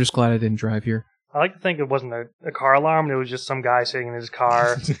moron. I'm just glad I didn't drive here. I like to think it wasn't a car alarm. It was just some guy sitting in his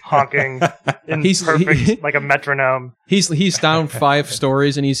car honking in like a metronome. He's down 5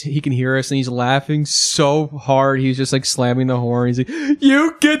 stories and he can hear us and he's laughing so hard. He's just like slamming the horn. He's like,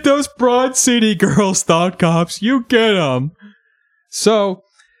 "You get those Broad City girls, thought cops. You get them." So,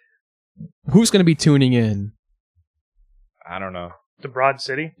 who's going to be tuning in? I don't know. To Broad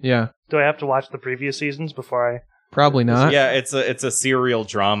City? Yeah, Do I have to watch the previous seasons before I? probably not. Yeah, it's a serial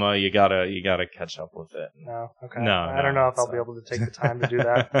drama. You gotta catch up with it. No. Okay. No, I don't know if I'll be able to take the time to do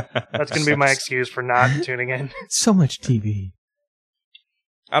that. That's going to be my excuse for not tuning in. It's so much TV.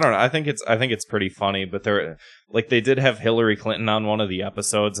 I don't know. I think it's pretty funny, but they did have Hillary Clinton on one of the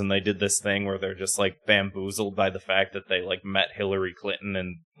episodes, and they did this thing where they're just like bamboozled by the fact that they like met Hillary Clinton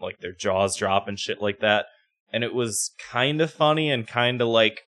and like their jaws drop and shit like that. And it was kind of funny and kind of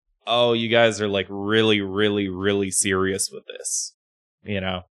like, oh, you guys are like really, really, really serious with this. You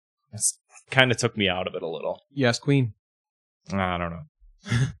know, it kind of took me out of it a little. Yes, Queen. I don't know.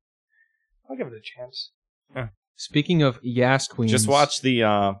 I'll give it a chance. Speaking of Yas Queens, Just watch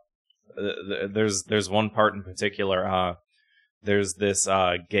the there's one part in particular. There's this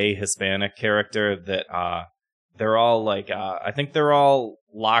gay Hispanic character that they're all like I think they're all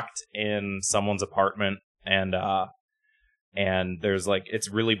locked in someone's apartment and there's like it's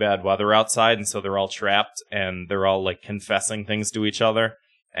really bad weather outside and so they're all trapped and they're all like confessing things to each other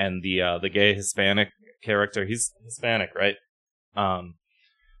and the gay Hispanic character, he's Hispanic, right?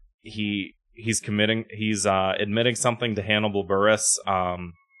 He's admitting something to Hannibal Buress.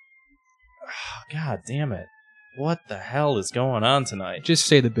 God damn it. What the hell is going on tonight? just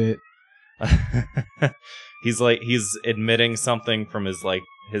say the bit. He's admitting something from his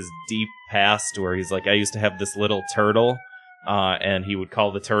deep past where he's like, I used to have this little turtle, and he would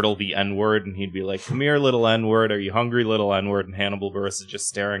call the turtle the N-word, and he'd be like, "Come here, little N-word, are you hungry, little N-word?" And Hannibal Buress is just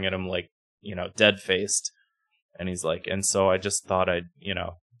staring at him like, dead-faced. And he's like, and so I just thought I'd,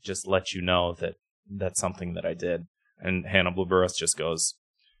 just let you know that that's something that I did. And Hannibal Buress just goes,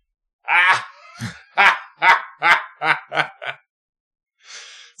 ah!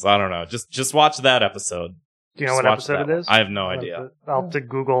 So I don't know. Just watch that episode. Do you know Just what watch episode that it one. is? I have no idea. I'll have to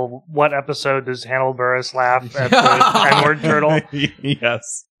Google what episode does Hannibal Buress laugh at the N-word turtle.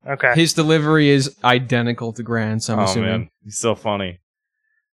 Yes. Okay. His delivery is identical to Grant's, I'm assuming. Man, he's so funny.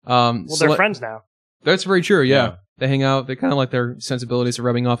 Well, so they're friends now. That's very true, yeah. Yeah. They hang out. They kind of like their sensibilities are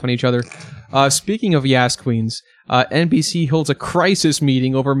rubbing off on each other. Speaking of Yas Queens, NBC holds a crisis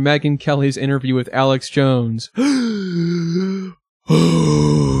meeting over Megyn Kelly's interview with Alex Jones.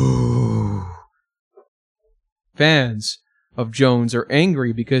 Fans of Jones are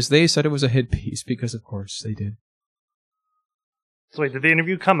angry because they said it was a hit piece, because of course they did. So wait, did the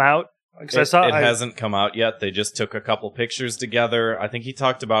interview come out? Because It hasn't come out yet. They just took a couple pictures together. I think he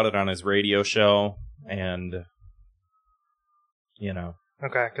talked about it on his radio show, and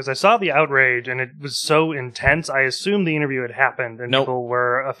Okay, because I saw the outrage and it was so intense. I assumed the interview had happened and Nope. people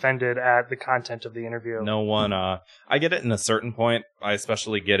were offended at the content of the interview. no one. I get it in a certain point. I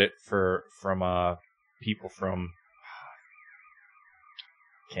especially get it from people from.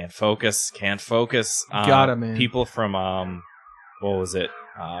 Can't focus. Got it, man. People from what was it?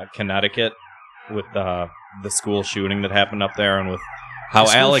 Connecticut, with the school shooting that happened up there, and with how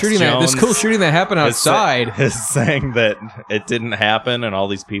Alex Jones, the school shooting that happened outside. is saying that it didn't happen, and all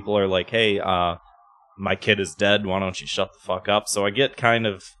these people are like, "Hey, my kid is dead. Why don't you shut the fuck up?" So I get kind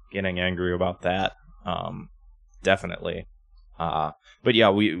of getting angry about that, definitely. But yeah,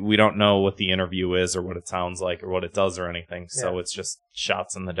 we don't know what the interview is or what it sounds like or what it does or anything. So it's just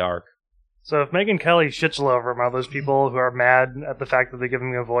shots in the dark. So if Megyn Kelly shits all over him, are those people who are mad at the fact that they give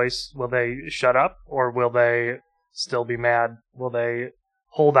him a voice, will they shut up or will they still be mad? Will they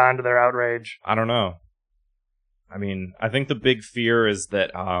hold on to their outrage? I don't know. I mean, I think the big fear is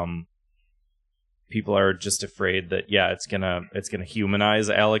that people are just afraid that it's gonna humanize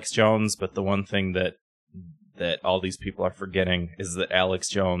Alex Jones. But the one thing that all these people are forgetting is that Alex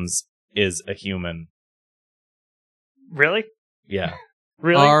Jones is a human. Really? Yeah.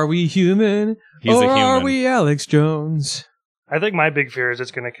 Really? Are we human? He's or a human. are we Alex Jones? I think my big fear is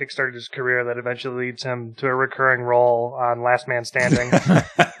it's going to kickstart his career that eventually leads him to a recurring role on Last Man Standing.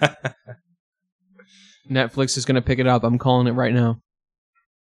 Netflix is going to pick it up. I'm calling it right now.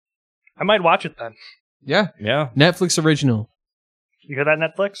 I might watch it then. Yeah. Yeah. Netflix original. You hear that,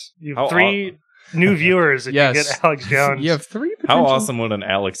 Netflix? You How have 3 new viewers if Yes. you get Alex Jones. You have 3 How potential- awesome would an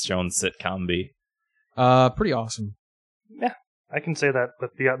Alex Jones sitcom be? Pretty awesome. Yeah, I can say that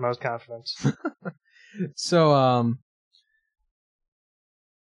with the utmost confidence. So,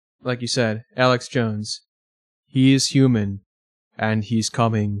 like you said, Alex Jones. He is human, and he's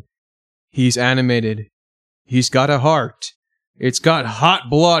coming. He's animated. He's got a heart. It's got hot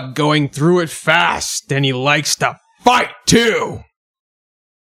blood going through it fast, and he likes to fight, too!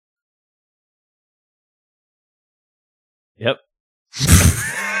 Yep.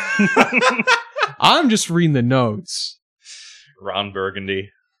 I'm just reading the notes. Ron Burgundy.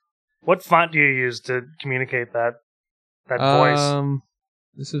 What font do you use to communicate that voice?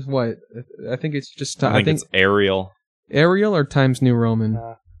 This is what? I think it's just... I think it's Arial. Arial or Times New Roman?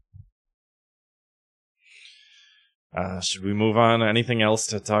 Should we move on? Anything else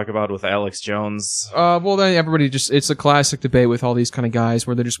to talk about with Alex Jones? Well, then everybody it's a classic debate with all these kind of guys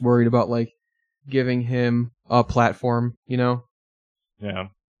where they're just worried about, like, giving him a platform, you know? Yeah.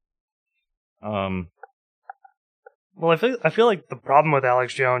 Well, I feel like the problem with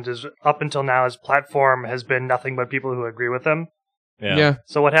Alex Jones is up until now his platform has been nothing but people who agree with him. Yeah.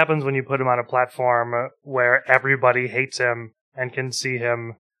 So what happens when you put him on a platform where everybody hates him and can see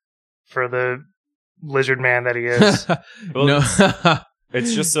him for the lizard man that he is? Well, No.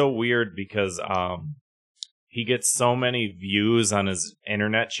 it's just so weird because he gets so many views on his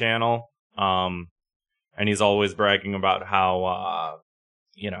internet channel, and he's always bragging about how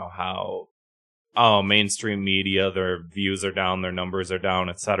mainstream media, their views are down, their numbers are down,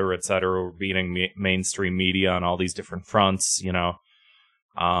 et cetera, we're beating mainstream media on all these different fronts, you know.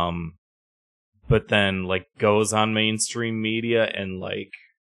 But then, like, goes on mainstream media and, like,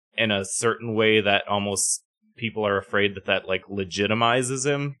 in a certain way that almost people are afraid that like legitimizes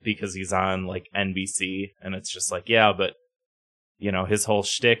him because he's on, like, NBC, and it's just like, yeah, but, you know, his whole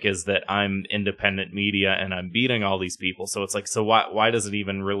shtick is that I'm independent media and I'm beating all these people, so it's like, so why does it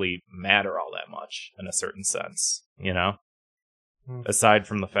even really matter all that much in a certain sense, you know? Aside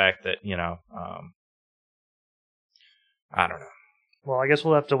from the fact that, you know, I don't know. Well, I guess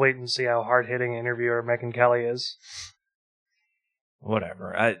we'll have to wait and see how hard-hitting interviewer Megyn Kelly is.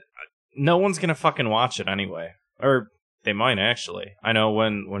 Whatever. No one's gonna fucking watch it anyway. Or they might, actually. I know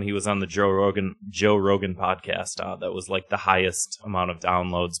when he was on the Joe Rogan podcast, that was like the highest amount of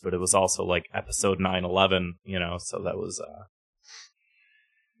downloads, but it was also like episode 911, you know, so that was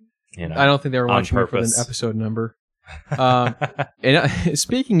you know, I don't think they were on watching it for the purpose. episode number. And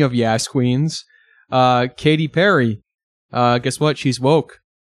speaking of Yas Queens, Katy Perry, guess what? She's woke.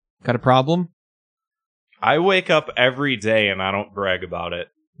 Got a problem? I wake up every day and I don't brag about it.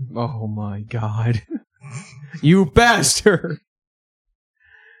 Oh my god. You bastard!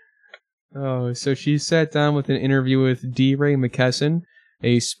 Oh, so she sat down with an interview with D. Ray McKesson,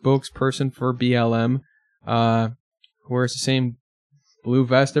 a spokesperson for BLM, who wears the same blue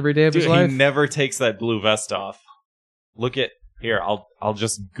vest every day of his life. He never takes that blue vest off. Look at here. I'll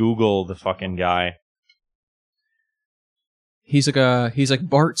just Google the fucking guy. He's like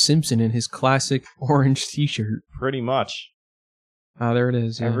Bart Simpson in his classic orange T-shirt. Pretty much. Oh, there it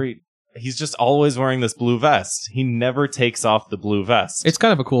is. Yeah. He's just always wearing this blue vest. He never takes off the blue vest. It's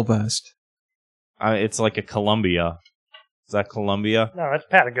kind of a cool vest. It's like a Columbia. Is that Columbia? No, that's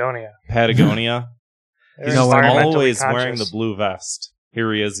Patagonia. Patagonia? They're He's environmentally always conscious. wearing the blue vest.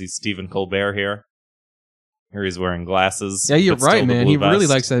 Here he is. He's Stephen Colbert here. Here he's wearing glasses. Yeah, you're but still right, the man. blue He really vest.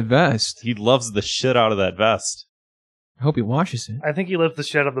 likes that vest. He loves the shit out of that vest. I hope he washes it. I think he lives the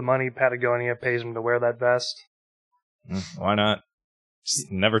shit out of the money Patagonia pays him to wear that vest. Why not?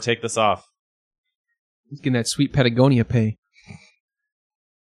 Just never take this off. He's getting that sweet Patagonia pay.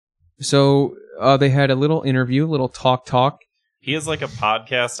 So they had a little interview, a little talk. He has like a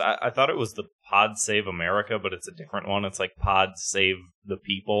podcast. I thought it was the Pod Save America, but it's a different one. It's like Pod Save the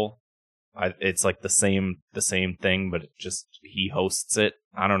People. It's like the same thing, but it just he hosts it.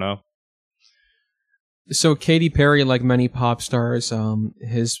 I don't know. So Katy Perry, like many pop stars,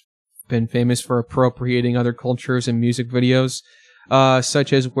 has been famous for appropriating other cultures in music videos.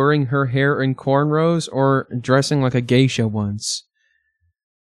 such as wearing her hair in cornrows or dressing like a geisha once.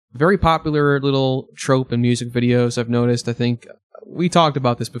 Very popular little trope in music videos, I've noticed. I think we talked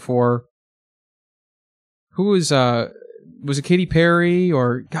about this before. Who was it Katy Perry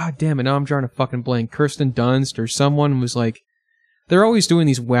or, god damn it, now I'm drawing a fucking blank, Kirsten Dunst or someone was like, they're always doing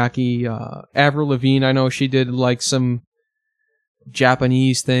these wacky, Avril Lavigne, I know she did like some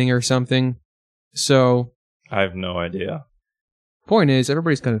Japanese thing or something. So I have no idea. Point is,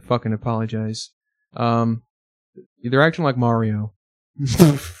 everybody's gonna fucking apologize. They're acting like Mario.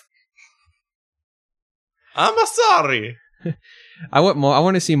 I'm sorry. I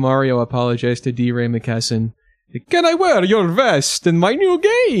want to see Mario apologize to D. Ray McKesson. Can I wear your vest in my new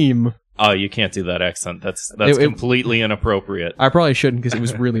game? Oh, you can't do that accent. That's completely inappropriate. I probably shouldn't because it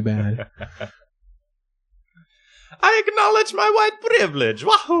was really bad. I acknowledge my white privilege.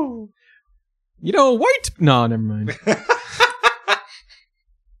 Wahoo! You know, white... No, never mind.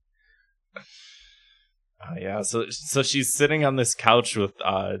 Yeah, so she's sitting on this couch with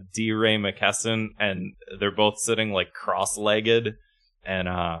D. Ray McKesson, and they're both sitting like cross-legged. And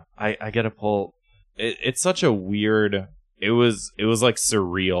I get a pull. It's such a weird. It was like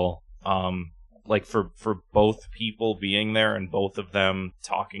surreal. Like for both people being there and both of them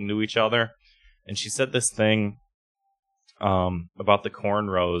talking to each other. And she said this thing about the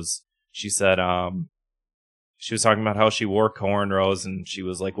cornrows. She said she was talking about how she wore cornrows, and she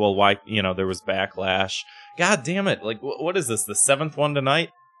was like, well, why, there was backlash. God damn it. Like, what is this? The 7th one tonight?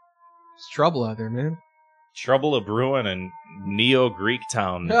 It's trouble out there, man. Trouble a brewing in Neo-Greek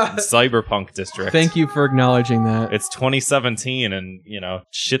Town, Cyberpunk District. Thank you for acknowledging that. It's 2017, and,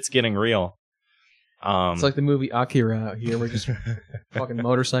 shit's getting real. It's like the movie Akira out here. We're just fucking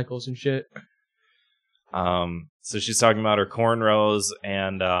motorcycles and shit. So she's talking about her cornrows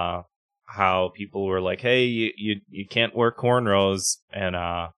and how people were like, hey, you can't wear cornrows.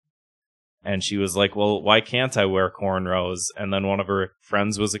 And she was like, well, why can't I wear cornrows? And then one of her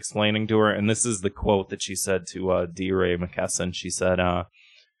friends was explaining to her, and this is the quote that she said to D. Ray McKesson. She said,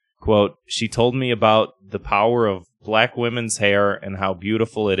 quote, she told me about the power of black women's hair and how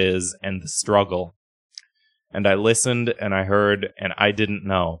beautiful it is and the struggle. And I listened and I heard and I didn't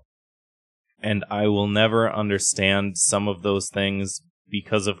know. And I will never understand some of those things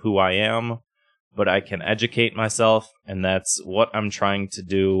because of who I am, but I can educate myself, and that's what I'm trying to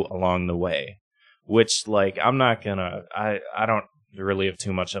do along the way. Which, like, I'm not gonna... I don't really have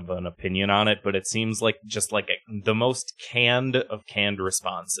too much of an opinion on it, but it seems like just, like, the most canned of canned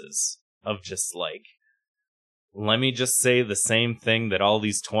responses. Of just, like, let me just say the same thing that all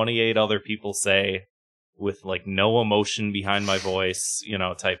these 28 other people say, with, like, no emotion behind my voice,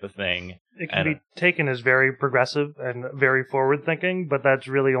 type of thing. It can be taken as very progressive and very forward-thinking, but that's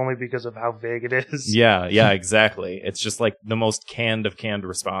really only because of how vague it is. Yeah, exactly. It's just, like, the most canned of canned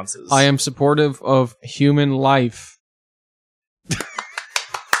responses. I am supportive of human life.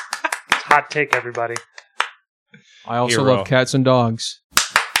 Hot take, everybody. I also love cats and dogs.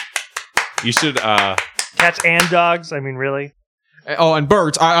 You should, Cats and dogs? I mean, really? Oh, and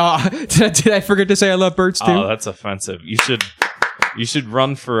birds. Did I forget to say I love birds too? Oh, that's offensive. You should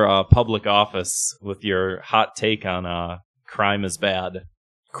run for public office with your hot take on crime is bad.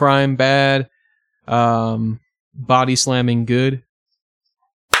 Crime bad. Body slamming good.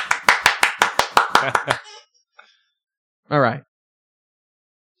 All right.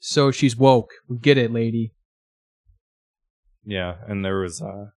 So she's woke. We get it, lady. Yeah, and there was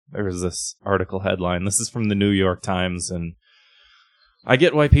this article headline. This is from the New York Times, and I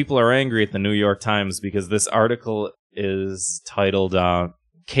get why people are angry at the New York Times, because this article is titled,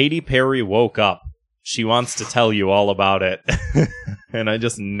 Katy Perry woke up. She wants to tell you all about it. And I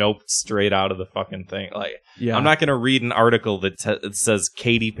just noped straight out of the fucking thing. Like, yeah. I'm not going to read an article that says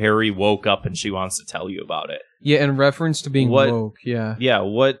Katy Perry woke up and she wants to tell you about it. Yeah, in reference to being woke, yeah. Yeah,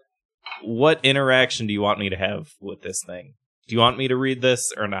 what interaction do you want me to have with this thing? Do you want me to read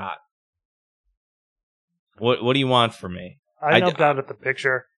this or not? What do you want from me? I noped out at the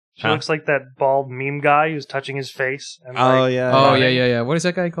picture. She looks like that bald meme guy who's touching his face. And yeah. What is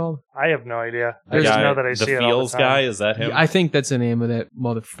that guy called? I have no idea. I just know that I see it all the time. The Feels guy, is that him? Yeah, I think that's the name of that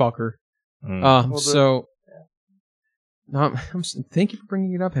motherfucker. Thank you for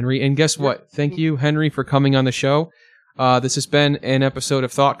bringing it up, Henry. And guess what? Thank you, Henry, for coming on the show. This has been an episode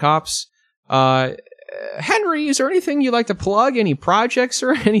of Thought Cops. Henry, is there anything you'd like to plug? Any projects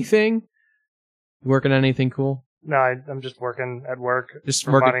or anything? Working on anything cool? No, I'm just working at work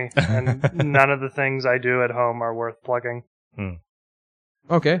for money, and none of the things I do at home are worth plugging.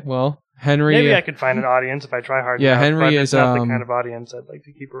 Okay, well, Henry... Maybe I could find an audience if I try hard enough, Henry but is it's not the kind of audience I'd like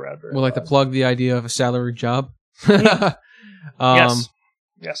to keep around very like to plug the idea of a salaried job. Yes.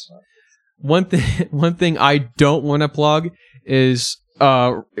 One thing I don't want to plug is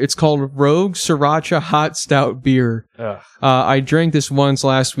it's called Rogue Sriracha Hot Stout Beer. I drank this once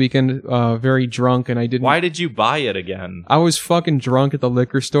last weekend, very drunk, and I didn't. Why did you buy it again? I was fucking drunk at the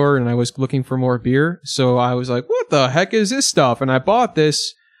liquor store, and I was looking for more beer, so I was like, "What the heck is this stuff?" And I bought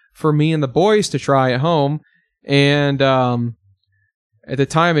this for me and the boys to try at home, and at the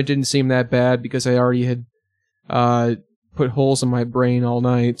time it didn't seem that bad because I already had put holes in my brain all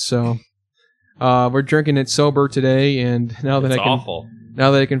night, so. We're drinking it sober today, and now that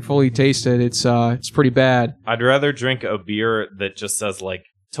I can fully taste it, it's pretty bad. I'd rather drink a beer that just says like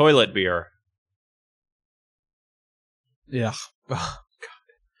toilet beer. Yeah. Oh,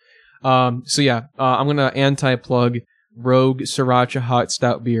 God. So yeah, I'm gonna anti-plug Rogue Sriracha Hot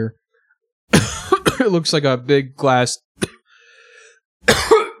Stout Beer. It looks like a big glass.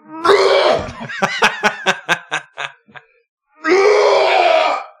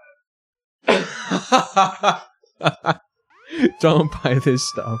 Don't buy this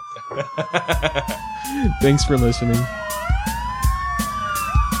stuff. Thanks for listening.